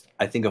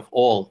I think of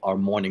all our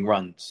morning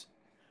runs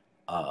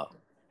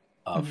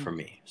for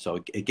me.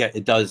 So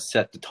it does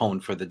set the tone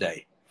for the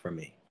day for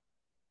me.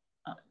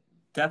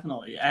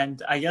 Definitely.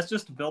 And I guess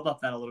just to build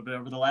off that a little bit,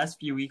 over the last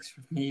few weeks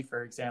for me,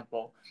 for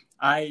example,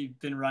 I've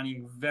been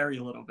running very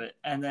little bit.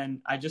 And then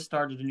I just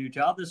started a new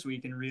job this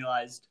week and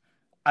realized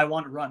I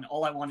want to run.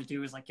 All I want to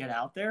do is get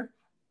out there.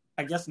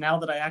 I guess now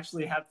that I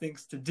actually have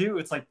things to do,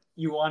 it's like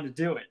you want to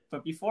do it.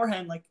 But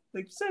beforehand, like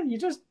you said,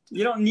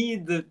 you don't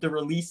need the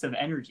release of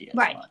energy as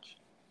much.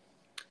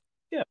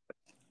 Yeah.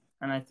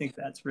 And I think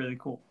that's really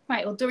cool.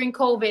 Right. Well, during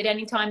COVID,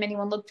 anytime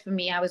anyone looked for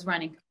me, I was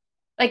running.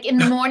 Like in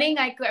the morning,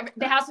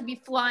 the house would be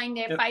flying.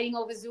 They're fighting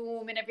over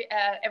Zoom, and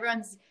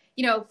everyone's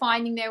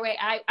finding their way.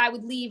 I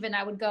would leave and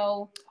I would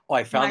go. Oh,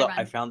 I found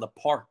the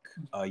park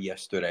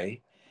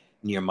yesterday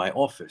near my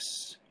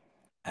office,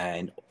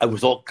 and it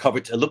was all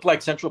covered. It looked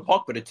like Central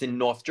Park, but it's in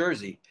North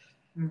Jersey.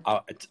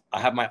 I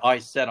have my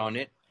eyes set on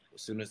it.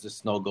 As soon as the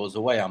snow goes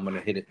away, I'm going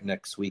to hit it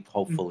next week.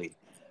 Hopefully,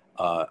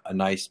 a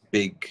nice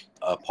big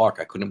park.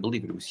 I couldn't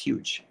believe it. It was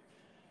huge.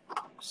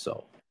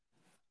 So.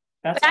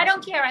 But awesome. I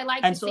don't care. I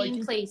like the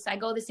same place. I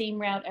go the same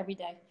route every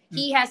day.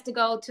 He has to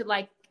go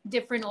to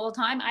different all the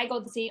time. I go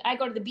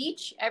to the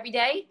beach every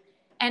day,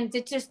 and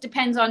it just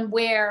depends on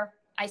where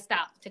I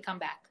stop to come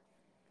back.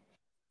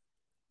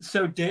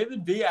 So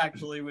David B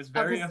actually was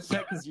very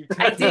upset because you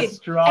took this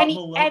Strava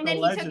local and then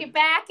legend. He took it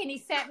back and he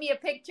sent me a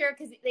picture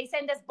because they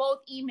send us both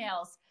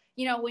emails.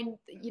 When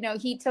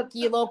he took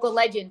your local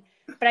legend,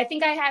 but I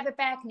think I have it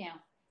back now.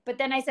 But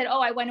then I said,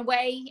 oh, I went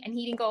away and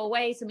he didn't go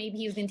away. So maybe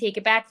he was going to take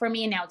it back from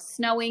me. And now it's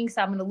snowing.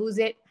 So I'm going to lose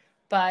it.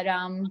 But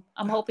I'm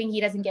hoping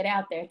he doesn't get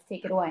out there to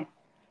take it away.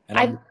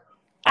 And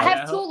I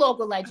have 2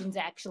 local legends,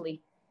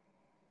 actually.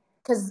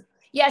 Because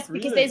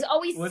there's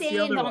always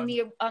sand on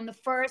the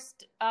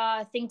first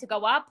thing to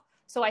go up.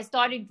 So I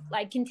started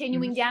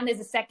continuing down. There's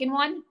a second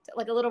one,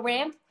 like a little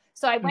ramp.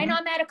 So I went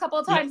on that a couple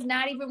of times,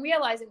 not even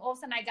realizing. All of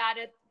a sudden I got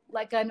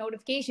a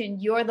notification.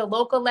 You're the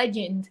local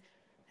legend.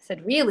 I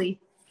said,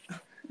 really?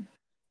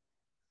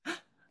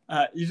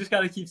 You just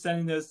got to keep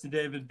sending those to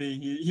David B.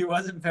 He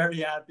wasn't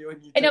very happy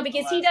when you. I know,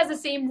 because he does the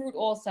same route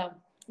also.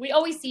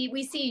 We see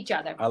each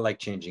other. I like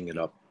changing it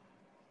up.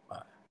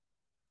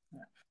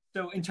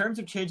 So in terms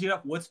of changing it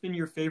up, what's been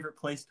your favorite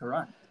place to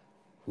run?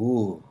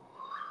 Ooh.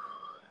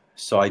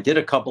 So I did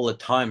a couple of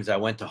times. I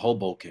went to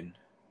Hoboken.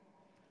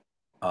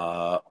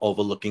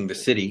 overlooking the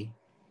city.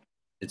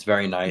 It's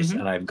very nice. Mhm.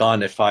 And I've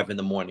gone at 5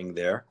 a.m.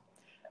 there.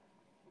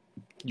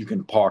 You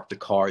can park the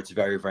car. It's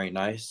very, very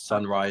nice.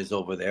 Sunrise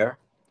over there.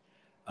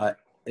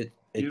 It's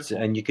Beautiful.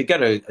 and you could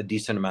get a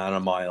decent amount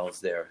of miles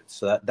there.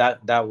 So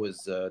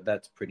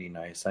that's pretty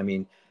nice. I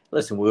mean,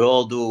 listen, we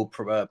all do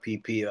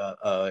PP,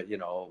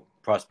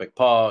 Prospect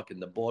Park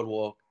and the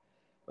boardwalk,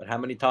 but how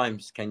many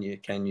times can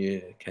you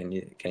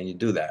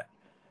do that?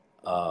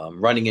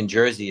 Running in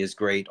Jersey is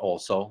great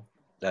also.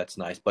 That's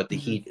nice, but the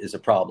heat is a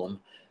problem.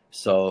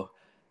 So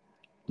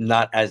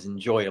not as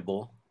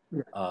enjoyable.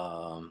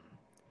 Yeah.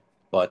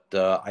 But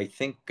I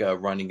think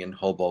running in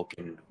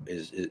Hoboken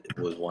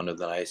was one of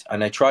the nice.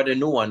 And I tried a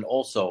new one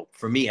also,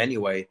 for me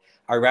anyway.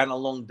 I ran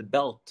along the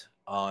belt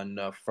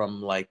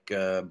from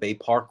Bay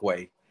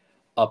Parkway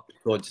up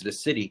towards the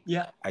city.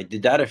 Yeah. I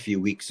did that a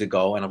few weeks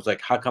ago, and I was like,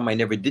 how come I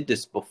never did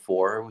this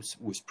before? It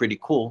was pretty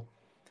cool.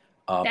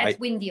 That's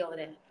windy over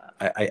there.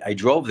 I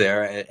drove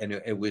there, and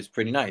it was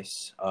pretty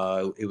nice.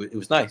 It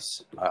was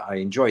nice. I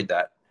enjoyed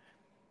that.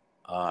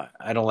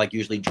 I don't like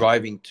usually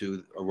driving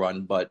to a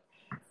run, but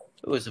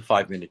it was a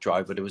 5-minute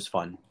drive, but it was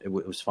fun. It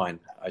was fine.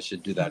 I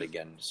should do that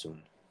again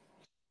soon.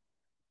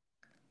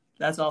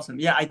 That's awesome.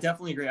 Yeah, I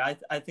definitely agree.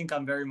 I think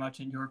I'm very much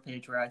in your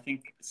page where I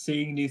think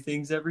seeing new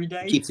things every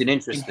day Keeps it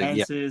interesting.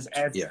 enhances,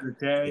 adds to the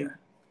day. Yeah.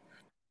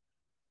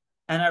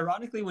 And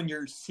ironically, when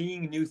you're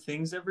seeing new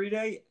things every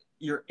day,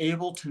 you're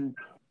able to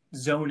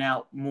zone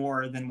out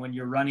more than when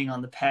you're running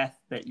on the path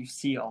that you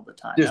see all the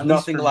time. There's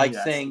nothing like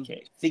thinking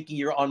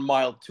you're on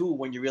mile 2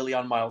 when you're really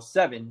on mile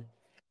 7.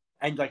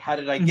 And like, how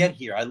did I get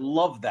here? I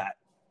love that.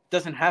 It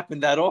doesn't happen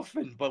that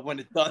often, but when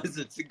it does,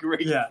 it's a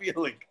great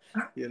feeling,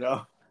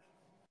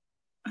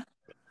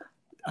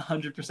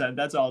 100%.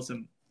 That's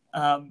awesome.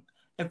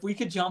 If we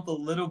could jump a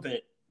little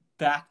bit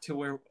back to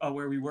where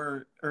we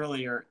were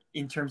earlier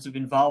in terms of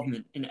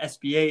involvement in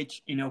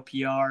SBH, in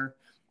OPR,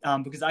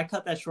 because I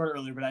cut that short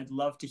earlier, but I'd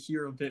love to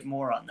hear a bit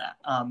more on that.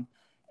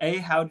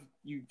 How did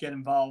you get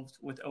involved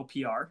with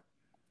OPR?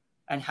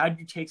 And how did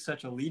you take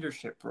such a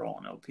leadership role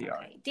in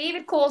OPR?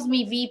 David calls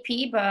me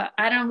VP, but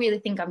I don't really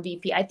think I'm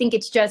VP. I think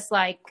it's just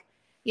like,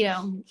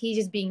 he's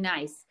just being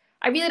nice.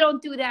 I really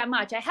don't do that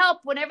much. I help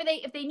whenever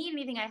if they need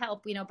anything, I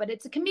help, but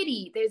it's a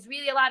committee. There's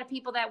really a lot of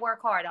people that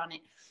work hard on it.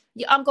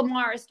 Your Uncle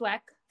Morris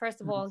Dweck, first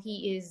of all,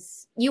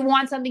 you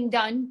want something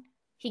done,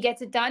 he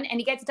gets it done, and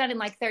he gets it done in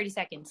like 30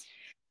 seconds.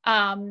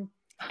 And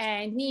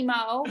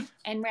Nemo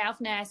and Ralph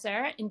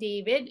Nasser and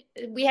David,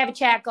 we have a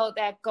chat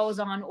that goes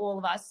on, all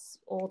of us,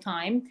 all the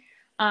time.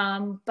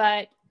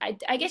 But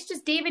I guess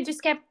just David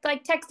just kept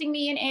like texting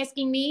me and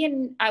asking me,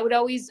 and I would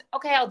always,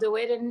 okay, I'll do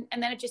it.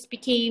 And then it just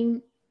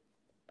became,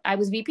 I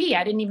was VP.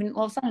 I didn't even,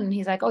 all of a sudden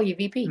he's like, oh, you're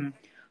VP. Mm-hmm.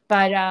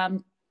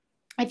 But,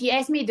 if you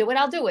ask me to do it,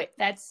 I'll do it.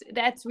 That's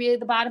really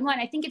the bottom line.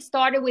 I think it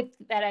started with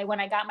that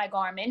when I got my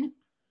Garmin.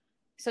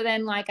 So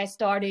then I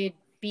started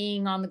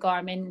being on the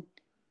Garmin,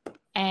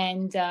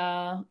 and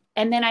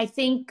then I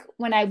think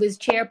when I was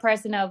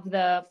chairperson of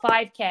the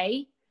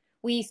 5K,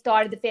 we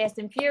started the Fast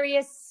and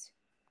Furious.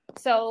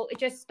 So we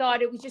just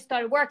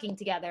started working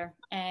together,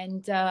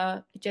 and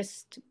it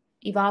just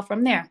evolved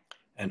from there.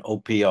 And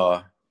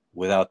OPR,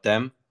 without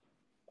them,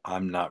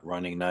 I'm not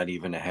running not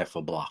even a half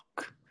a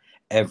block.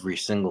 Every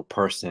single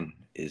person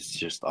is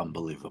just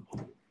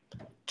unbelievable.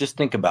 Just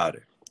think about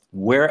it.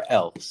 Where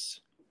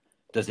else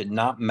does it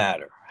not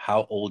matter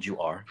how old you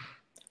are,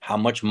 how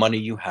much money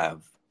you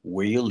have,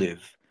 where you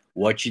live,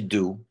 what you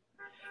do,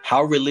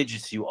 how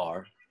religious you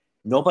are?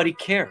 Nobody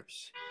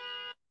cares.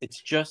 It's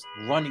just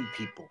running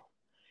people.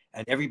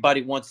 And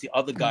everybody wants the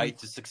other guy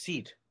to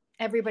succeed.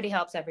 Everybody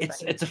helps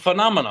everybody. It's a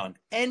phenomenon.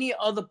 Any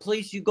other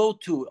place you go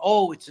to,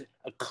 it's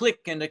a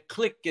clique, and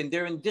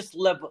they're in this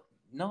level.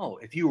 No,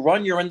 if you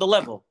run, you're in the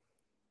level.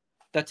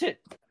 That's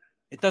it.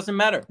 It doesn't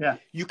matter. Yeah.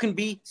 You can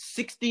be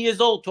 60 years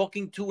old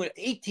talking to an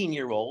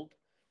 18-year-old.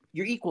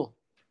 You're equal.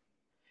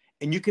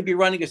 And you could be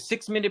running a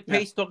 6-minute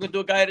pace talking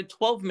to a guy at a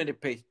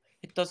 12-minute pace.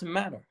 It doesn't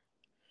matter.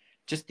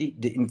 Just the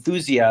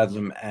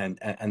enthusiasm and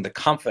the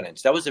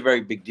confidence. That was a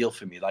very big deal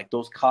for me. Like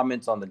those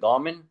comments on the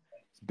Garmin,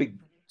 it's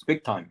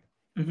big time.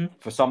 Mm-hmm.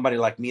 For somebody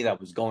like me that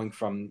was going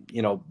from,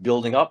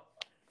 building up,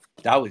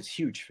 that was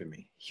huge for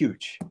me.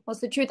 Huge. Well, it's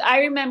the truth. I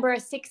remember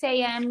at 6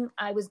 a.m.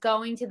 I was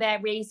going to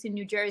that race in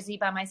New Jersey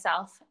by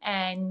myself,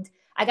 and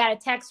I got a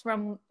text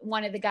from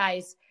one of the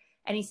guys,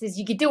 and he says,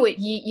 "You could do it.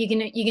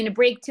 You're gonna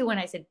break 2." And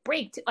I said,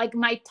 "Break 2?" Like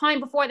my time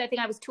before that, I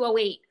think I was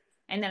 2:08,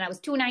 and then I was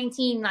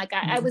 2:19. Like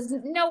I was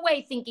no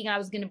way thinking I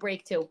was gonna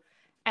break 2,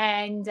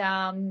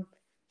 and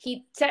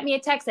he sent me a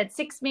text at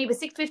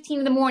 6:15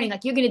 in the morning,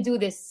 like, "You're gonna do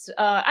this."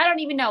 I don't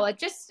even know, like,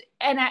 just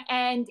and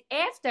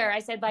after I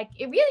said, like,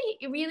 it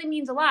really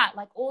means a lot,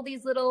 like all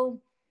these little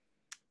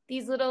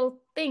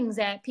things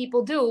that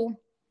people do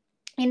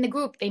in the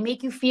group, they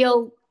make you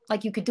feel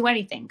like you could do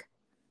anything.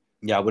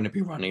 Yeah, I wouldn't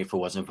be running if it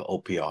wasn't for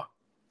OPR.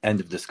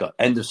 End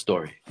of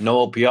story.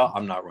 No OPR,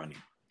 I'm not running.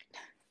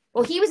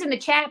 Well, he was in the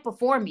chat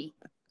before me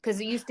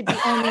because it used to be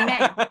only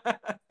men.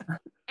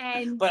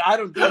 And But I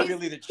don't do he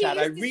really the used chat.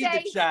 I to read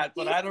say- the chat, he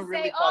but used I to don't say,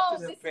 really oh,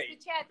 this participate. is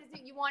the chat. This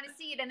is, you want to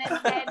see it. And then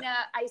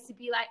I used to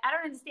be like, I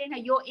don't understand how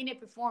you're in it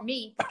before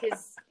me,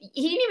 because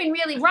he didn't even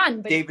really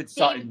run. But David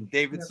Sutton.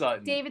 David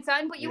Sutton. David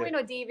Sutton, but you Yeah.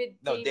 know David.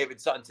 No, David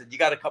Sutton said, you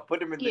got to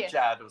put him in the Yeah.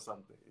 chat or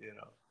something, you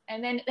know.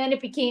 And then it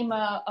became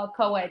a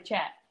co-ed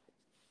chat.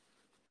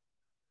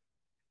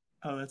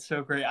 Oh, that's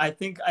so great. I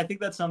think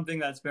that's something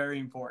that's very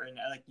important,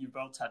 like you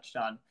both touched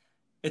on.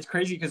 It's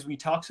crazy because we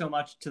talk so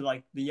much to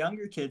like the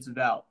younger kids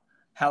about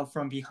how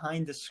from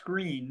behind the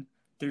screen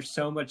there's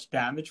so much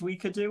damage we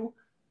could do,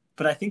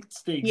 but I think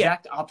it's the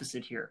exact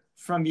opposite here.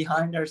 From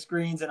behind our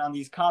screens and on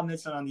these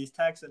comments and on these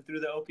texts and through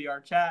the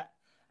OPR chat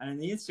and in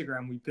the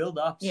Instagram, we build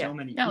up so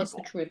many people. It's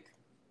the truth.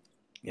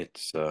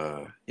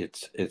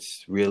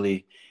 It's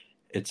really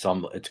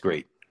it's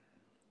great.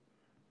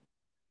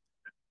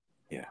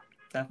 Yeah,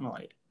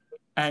 definitely.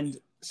 And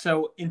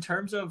so in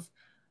terms of,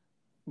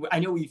 I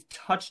know we've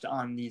touched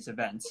on these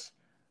events,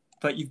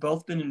 but you've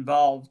both been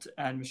involved,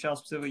 and Michelle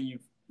specifically,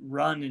 you've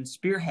run and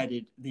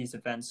spearheaded these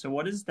events. So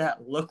what does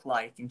that look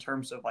like in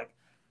terms of like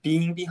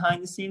being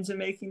behind the scenes and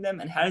making them?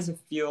 And how does it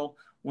feel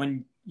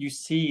when you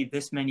see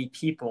this many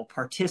people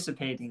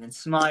participating and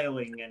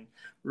smiling and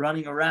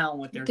running around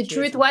with their The kids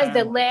truth and was,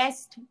 the families?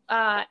 last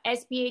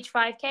SBH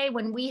 5K,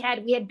 when we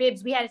had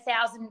bibs, we had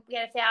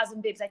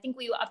 1,000 bibs. I think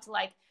we were up to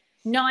like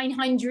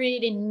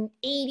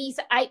 980.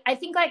 I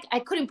think, like, I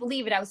couldn't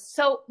believe it. I was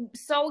so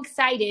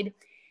excited.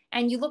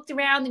 And you looked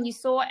around and you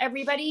saw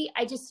everybody.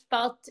 I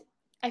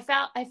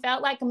felt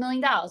like $1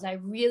 million. I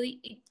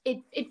really,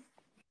 it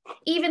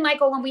even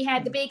like when we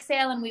had the bake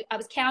sale and I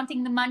was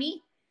counting the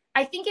money.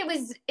 I think it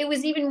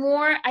was even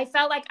more. I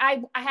felt like I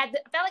felt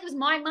like it was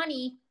my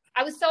money.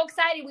 I was so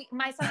excited.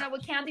 My son and I were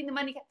counting the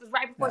money. It was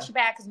right before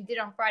Shabbat, because we did it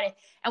on Friday,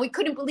 and we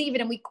couldn't believe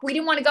it. And we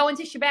didn't want to go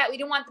into Shabbat. We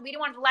didn't want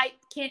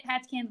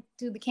to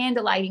do the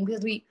candle lighting,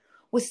 because we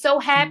were so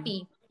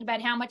happy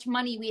about how much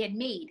money we had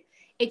made.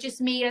 It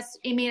just made us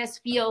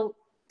feel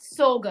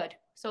so good,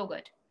 so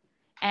good.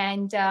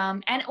 And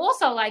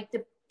also, like,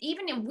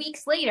 even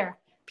weeks later,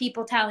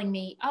 people telling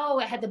me, "Oh,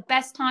 I had the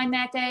best time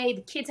that day.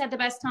 The kids had the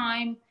best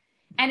time,"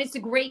 and it's a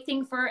great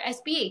thing for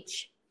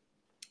SBH.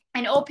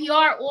 And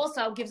OPR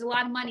also gives a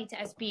lot of money to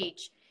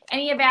SBH.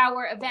 Any of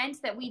our events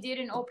that we did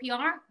in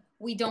OPR,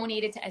 we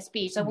donated to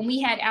SBH. So when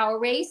we had our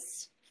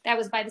race that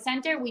was by the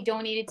center, we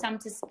donated some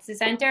to the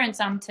center and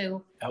some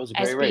to that was a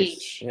great SBH.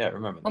 race. Yeah, I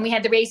remember that. When we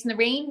had the race in the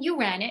rain, you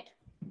ran it.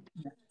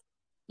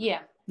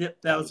 Yeah.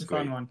 Yep, that was a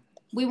fun great. one.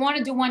 We want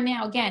to do one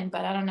now again,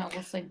 but I don't know.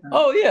 We'll see.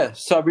 Oh yeah.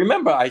 So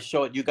remember, I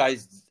showed you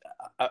guys.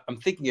 I'm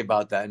thinking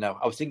about that now.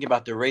 I was thinking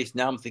about the race.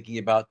 Now I'm thinking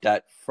about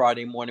that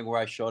Friday morning where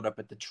I showed up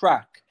at the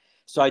track.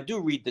 So I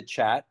do read the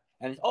chat,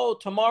 and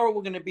tomorrow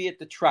we're going to be at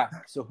the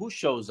track. So who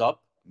shows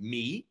up?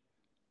 Me,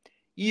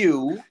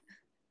 you,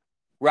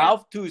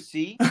 Ralph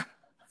Tusi,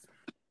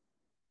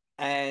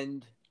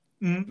 and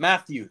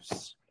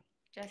Matthews.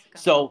 Jessica.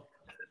 So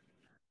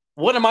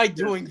what am I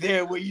doing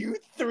there? Were you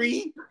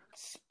three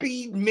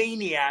speed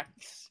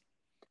maniacs?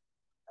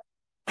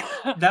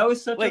 That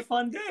was such a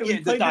fun day. We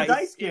played the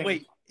dice game.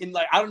 Wait,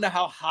 I don't know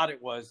how hot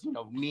it was. You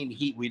know, me and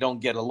Heat, we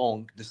don't get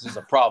along. This is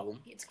a problem.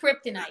 It's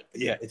kryptonite.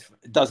 Yeah, it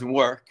doesn't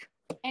work.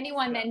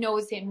 Anyone that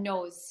knows him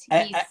knows.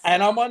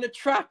 And I'm on the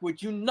track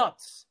with you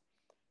nuts.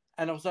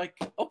 And I was like,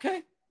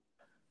 okay.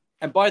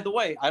 And by the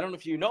way, I don't know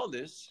if you know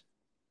this,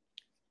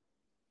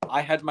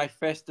 I had my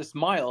fastest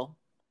mile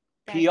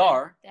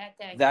PR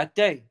that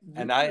day.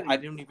 And I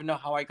didn't even know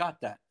how I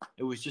got that.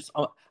 It was just,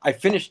 I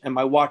finished and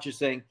my watch is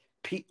saying,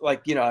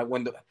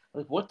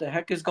 what the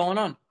heck is going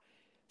on?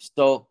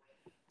 So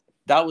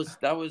that was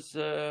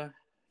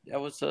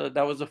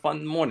a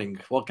fun morning.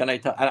 What can I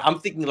tell? I'm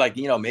thinking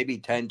maybe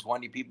 10,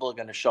 20 people are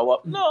going to show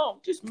up. No,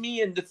 just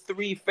me and the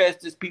 3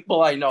 fastest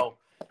people I know,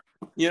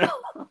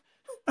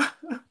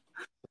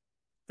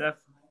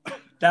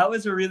 That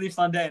was a really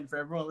fun day. And for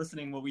everyone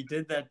listening, what we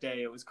did that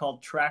day, it was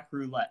called track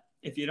roulette.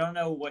 If you don't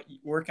know what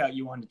workout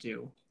you want to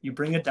do, you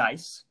bring a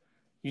dice.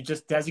 You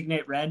just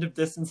designate random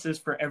distances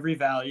for every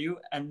value,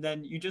 and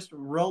then you just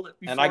roll it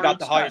before. And I got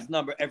the highest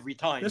number every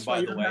time, this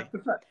by the way.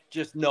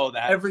 Just know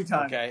that. Every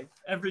time. Okay.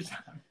 Every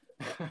time.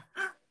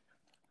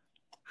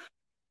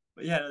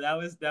 But yeah,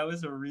 that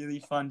was a really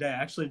fun day. I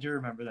actually do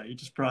remember that. You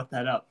just brought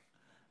that up.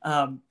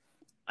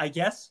 I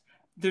guess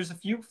there's a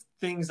few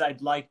things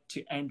I'd like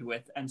to end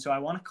with, and so I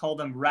want to call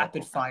them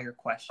rapid fire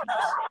questions,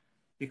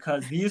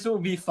 because these will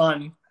be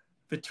fun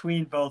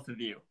between both of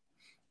you.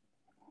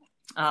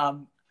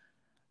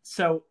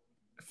 So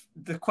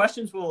the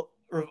questions will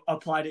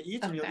apply to each,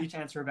 and you'll each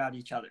answer about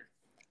each other.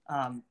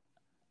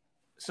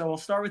 So we'll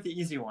start with the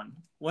easy one.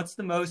 What's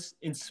the most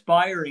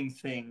inspiring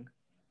thing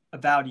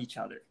about each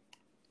other?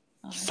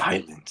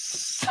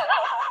 Silence.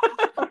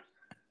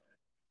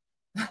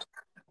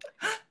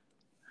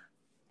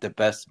 The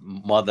best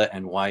mother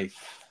and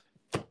wife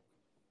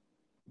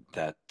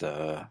that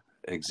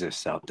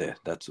exists out there.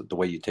 That's the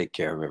way you take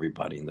care of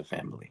everybody in the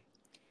family.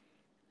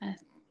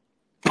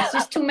 There's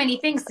just too many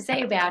things to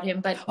say about him,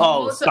 but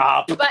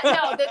stop. But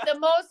no, the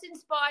most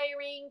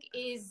inspiring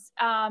is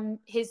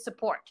his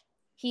support.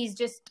 He's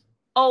just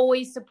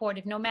always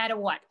supportive, no matter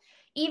what.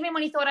 Even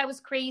when he thought I was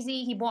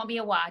crazy, he bought me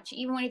a watch.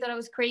 Even when he thought I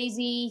was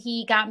crazy,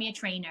 he got me a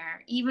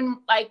trainer. Even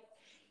like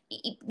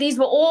these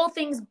were all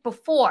things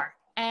before.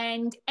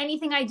 And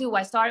anything I do,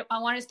 I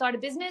want to start a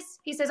business.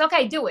 He says,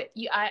 okay, do it.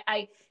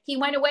 He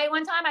went away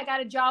one time. I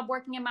got a job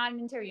working in Modern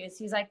Interiors.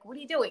 He's like, what are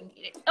you doing?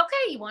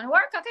 Okay, you want to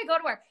work? Okay, go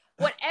to work.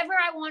 Whatever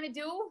I want to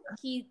do,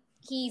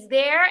 he's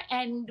there.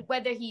 And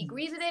whether he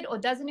agrees with it or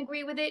doesn't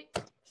agree with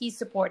it, he's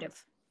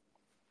supportive.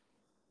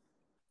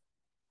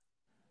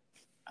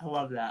 I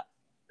love that.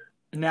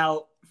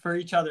 Now, for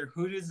each other,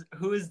 who is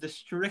the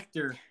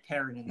stricter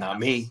parent in the Not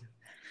house? me.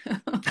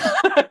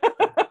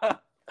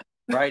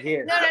 Right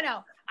here.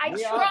 No. I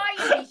try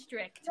to be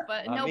strict,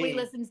 but nobody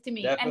listens to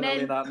me. Definitely and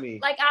then, not me.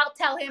 like, I'll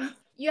tell him,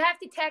 you have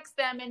to text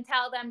them and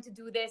tell them to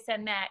do this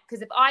and that.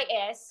 Because if I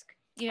ask,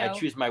 I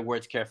choose my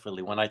words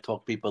carefully. When I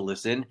talk, people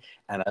listen,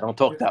 and I don't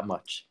talk that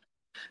much.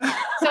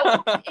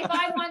 So if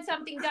I want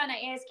something done,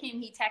 I ask him.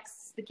 He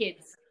texts the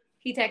kids.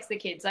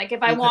 Like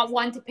if I want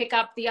one to pick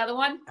up the other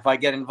one. If I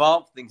get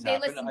involved, things they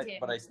happen, listen to him.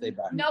 but I stay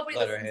back. Nobody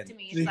listens to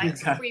me.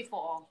 It's like free for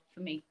all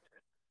for me.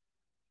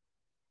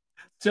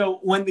 So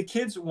when the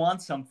kids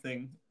want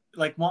something,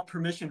 like want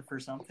permission for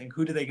something,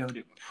 who do they go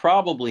to?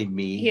 Probably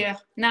me. Yeah,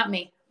 not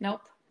me.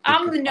 Nope.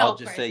 I'm the no I'll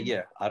just person. say,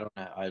 yeah, I don't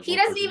know. He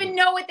doesn't even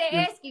know what they're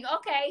asking.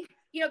 Okay,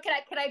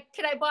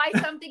 can I buy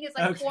something? It's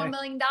like $4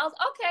 million.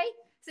 Okay.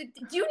 So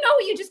do you know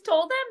what you just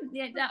told them?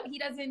 Yeah, no, he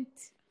doesn't.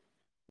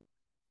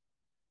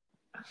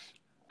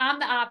 I'm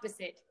the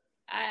opposite.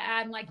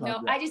 I'm like,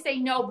 no, I just say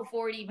no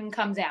before it even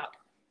comes out.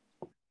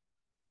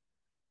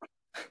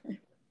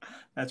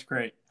 That's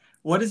great.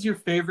 What is your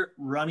favorite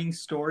running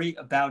story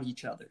about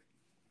each other?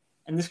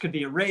 And this could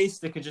be a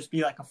race. It could just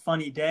be like a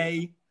funny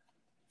day.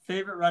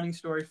 Favorite running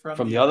story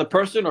from the other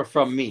person or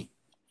from me?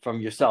 From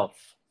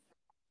yourself?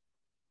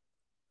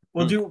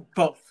 We'll do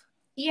both.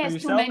 He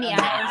has too many.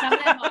 And some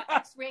of them are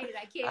X-rated.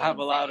 I can't. I have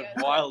a lot of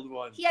wild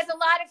ones. He has a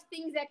lot of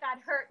things that got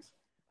hurt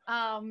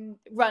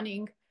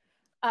running.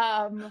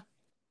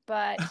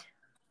 But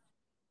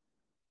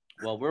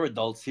well, we're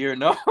adults here,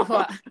 no?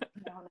 No.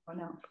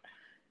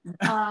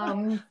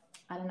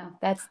 I don't know.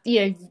 That's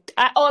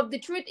the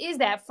truth is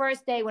that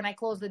first day when I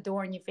closed the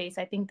door in your face,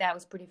 I think that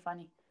was pretty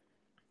funny.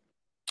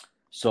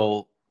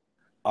 So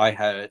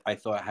I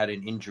thought I had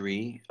an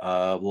injury.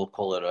 We'll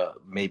call it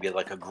maybe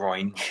like a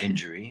groin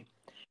injury.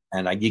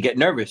 And you get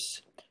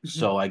nervous.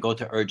 So I go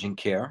to urgent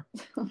care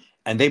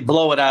and they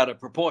blow it out of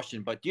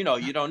proportion. But, you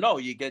don't know.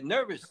 You get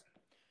nervous.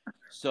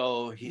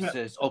 So he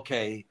says,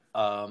 okay,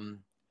 can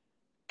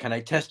I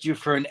test you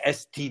for an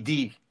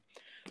STD?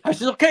 I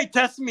said, okay,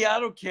 test me. I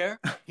don't care.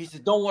 He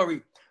said, don't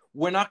worry.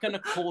 We're not going to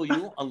call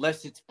you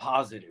unless it's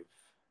positive.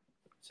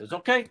 He says,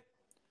 okay.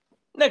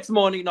 Next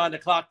morning,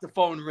 9:00, the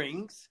phone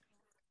rings.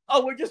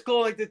 Oh, we're just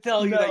calling to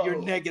tell you that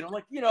you're negative. I'm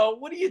like,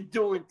 what are you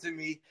doing to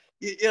me?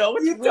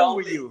 What's wrong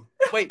with you?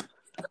 Wait.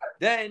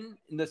 Then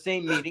in the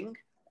same meeting,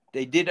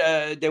 they did.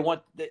 It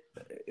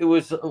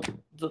was.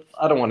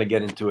 I don't want to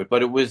get into it,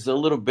 but it was a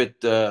little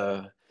bit.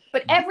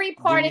 But every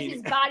part of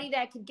his body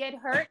that could get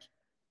hurt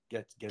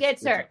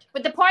gets hurt.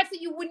 But the parts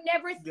that you would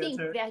never think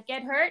that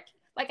get hurt,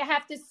 like I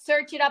have to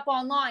search it up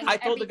online. I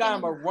told the guy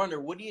I'm a runner.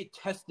 What are you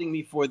testing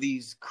me for?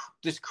 This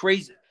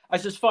crazy. I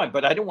said, fine,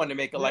 but I didn't want to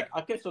make it like,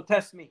 okay, so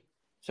test me.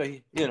 So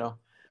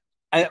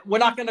and we're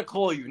not going to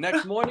call you.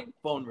 Next morning,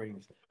 phone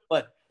rings.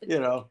 But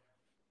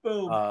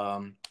boom.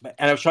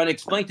 And I was trying to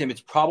explain to him, it's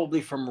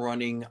probably from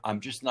running. I'm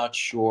just not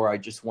sure. I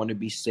just want to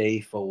be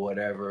safe or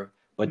whatever.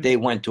 But they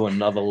went to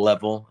another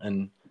level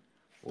and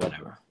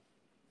whatever.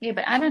 Yeah,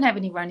 but I don't have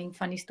any running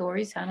funny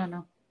stories. I don't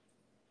know.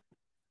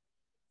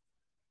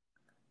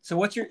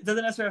 So doesn't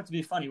necessarily have to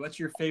be funny. What's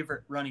your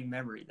favorite running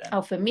memory then?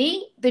 Oh, for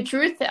me, the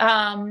truth,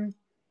 the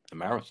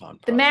marathon.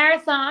 The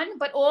marathon,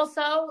 but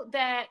also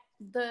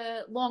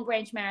the long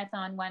range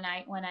marathon when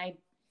I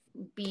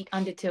beat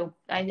under 2.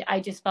 I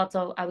just felt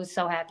I was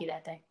so happy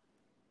that day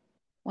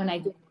when I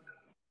did.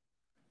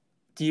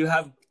 Do you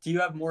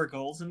have more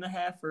goals in the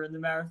half or in the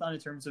marathon in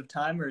terms of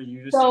time, or are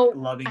you just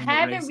loving the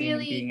racing and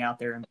being out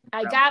there?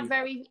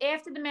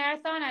 After the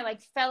marathon, I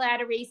fell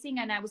out of racing,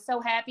 and I was so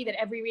happy that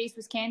every race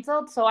was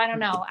canceled. So I don't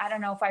know. I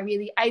don't know if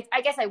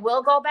I guess I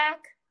will go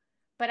back,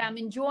 but I'm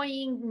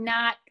enjoying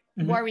not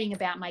worrying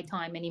about my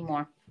time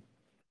anymore.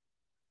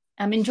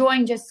 I'm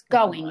enjoying just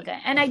going,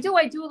 and I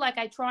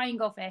try and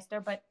go faster,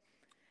 but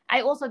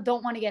I also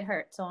don't want to get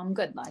hurt, so I'm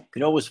good.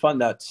 It was fun,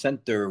 that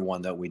center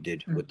one that we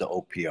did with the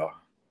OPR.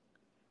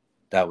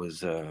 That was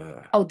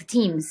the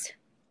teams.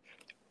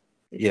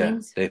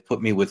 Teams? They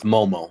put me with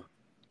Momo,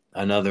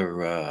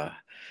 another.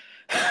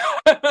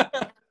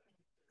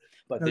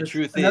 But the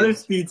truth is, another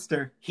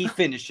speedster. He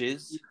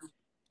finishes,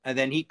 and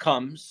then he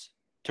comes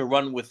to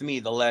run with me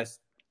the last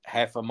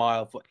half a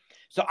mile.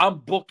 So I'm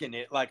booking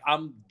it like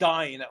I'm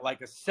dying at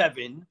like a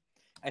 7,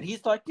 and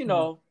he's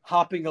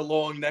hopping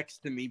along next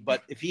to me.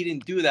 But if he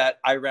didn't do that,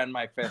 I ran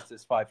my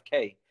fastest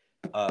 5K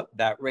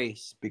that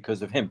race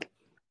because of him.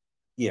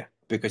 Yeah,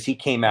 because he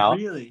came out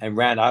Really? and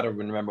ran. I don't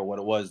remember what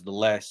it was. The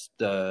last,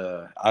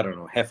 I don't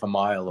know, half a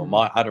mile or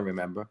mile. I don't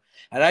remember.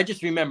 And I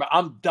just remember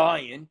I'm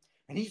dying,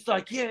 and he's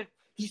like, "Yeah,"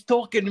 he's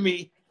talking to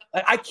me.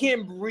 I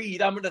can't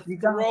breathe. I'm gonna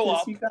throw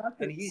up.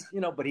 And he's,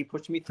 but he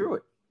pushed me through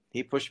it.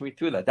 He pushed me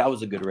through that. That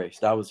was a good race.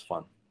 That was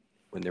fun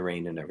when the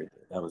rain and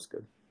everything. That was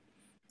good.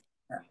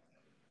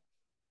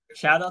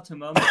 Shout out to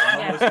Momo.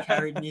 Momo's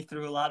carried me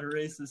through a lot of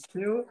races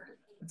too.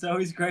 It's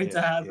always great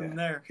to have him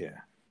there. Yeah.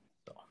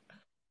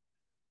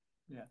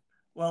 Yeah.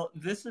 Well,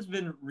 this has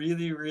been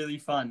really, really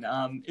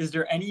fun. Is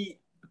there any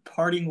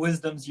parting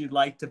wisdoms you'd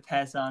like to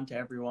pass on to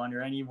everyone,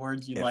 or any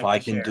words you'd like to share?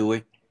 If I can do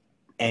it,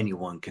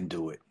 anyone can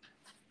do it.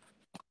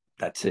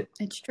 That's it.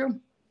 It's true.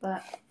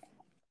 But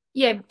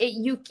yeah,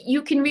 you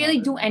can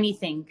really do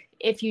anything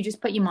if you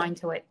just put your mind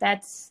to it.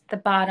 That's the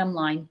bottom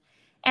line.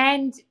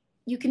 And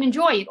you can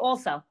enjoy it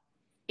also.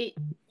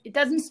 It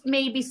doesn't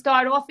maybe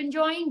start off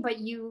enjoying, but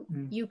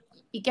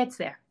it gets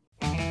there.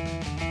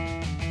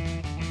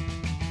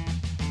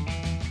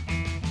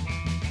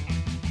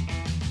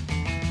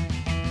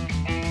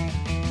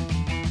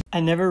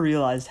 I never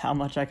realized how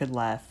much I could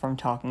laugh from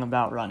talking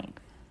about running.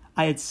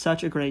 I had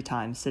such a great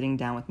time sitting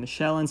down with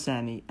Michelle and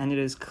Sammy, and it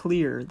is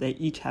clear they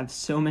each have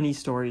so many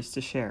stories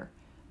to share,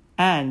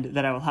 and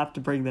that I will have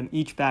to bring them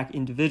each back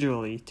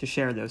individually to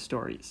share those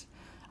stories.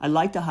 I'd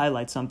like to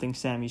highlight something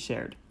Sammy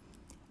shared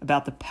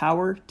about the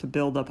power to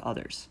build up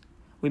others.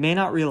 We may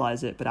not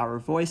realize it, but our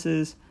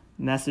voices,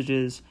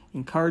 messages,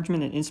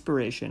 encouragement, and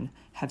inspiration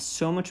have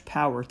so much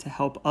power to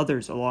help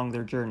others along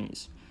their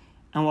journeys.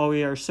 And while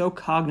we are so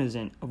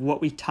cognizant of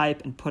what we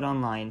type and put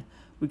online,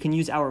 we can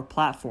use our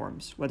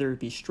platforms, whether it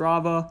be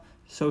Strava,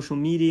 social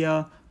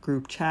media,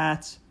 group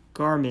chats,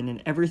 Garmin,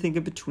 and everything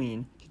in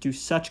between, to do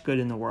such good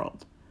in the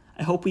world.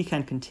 I hope we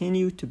can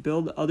continue to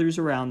build others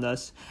around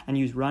us and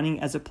use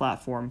running as a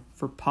platform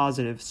for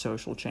positive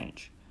social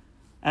change.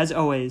 As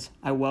always,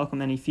 I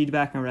welcome any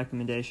feedback and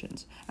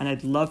recommendations, and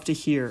I'd love to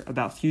hear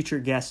about future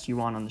guests you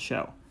want on the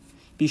show.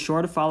 Be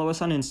sure to follow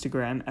us on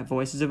Instagram at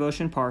Voices of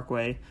Ocean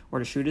Parkway, or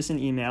to shoot us an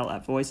email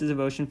at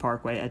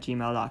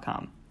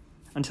voicesofoceanparkway@gmail.com.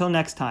 Until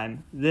next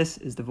time, this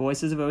is the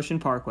Voices of Ocean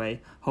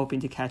Parkway, hoping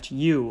to catch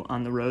you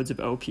on the roads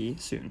of OP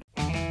soon.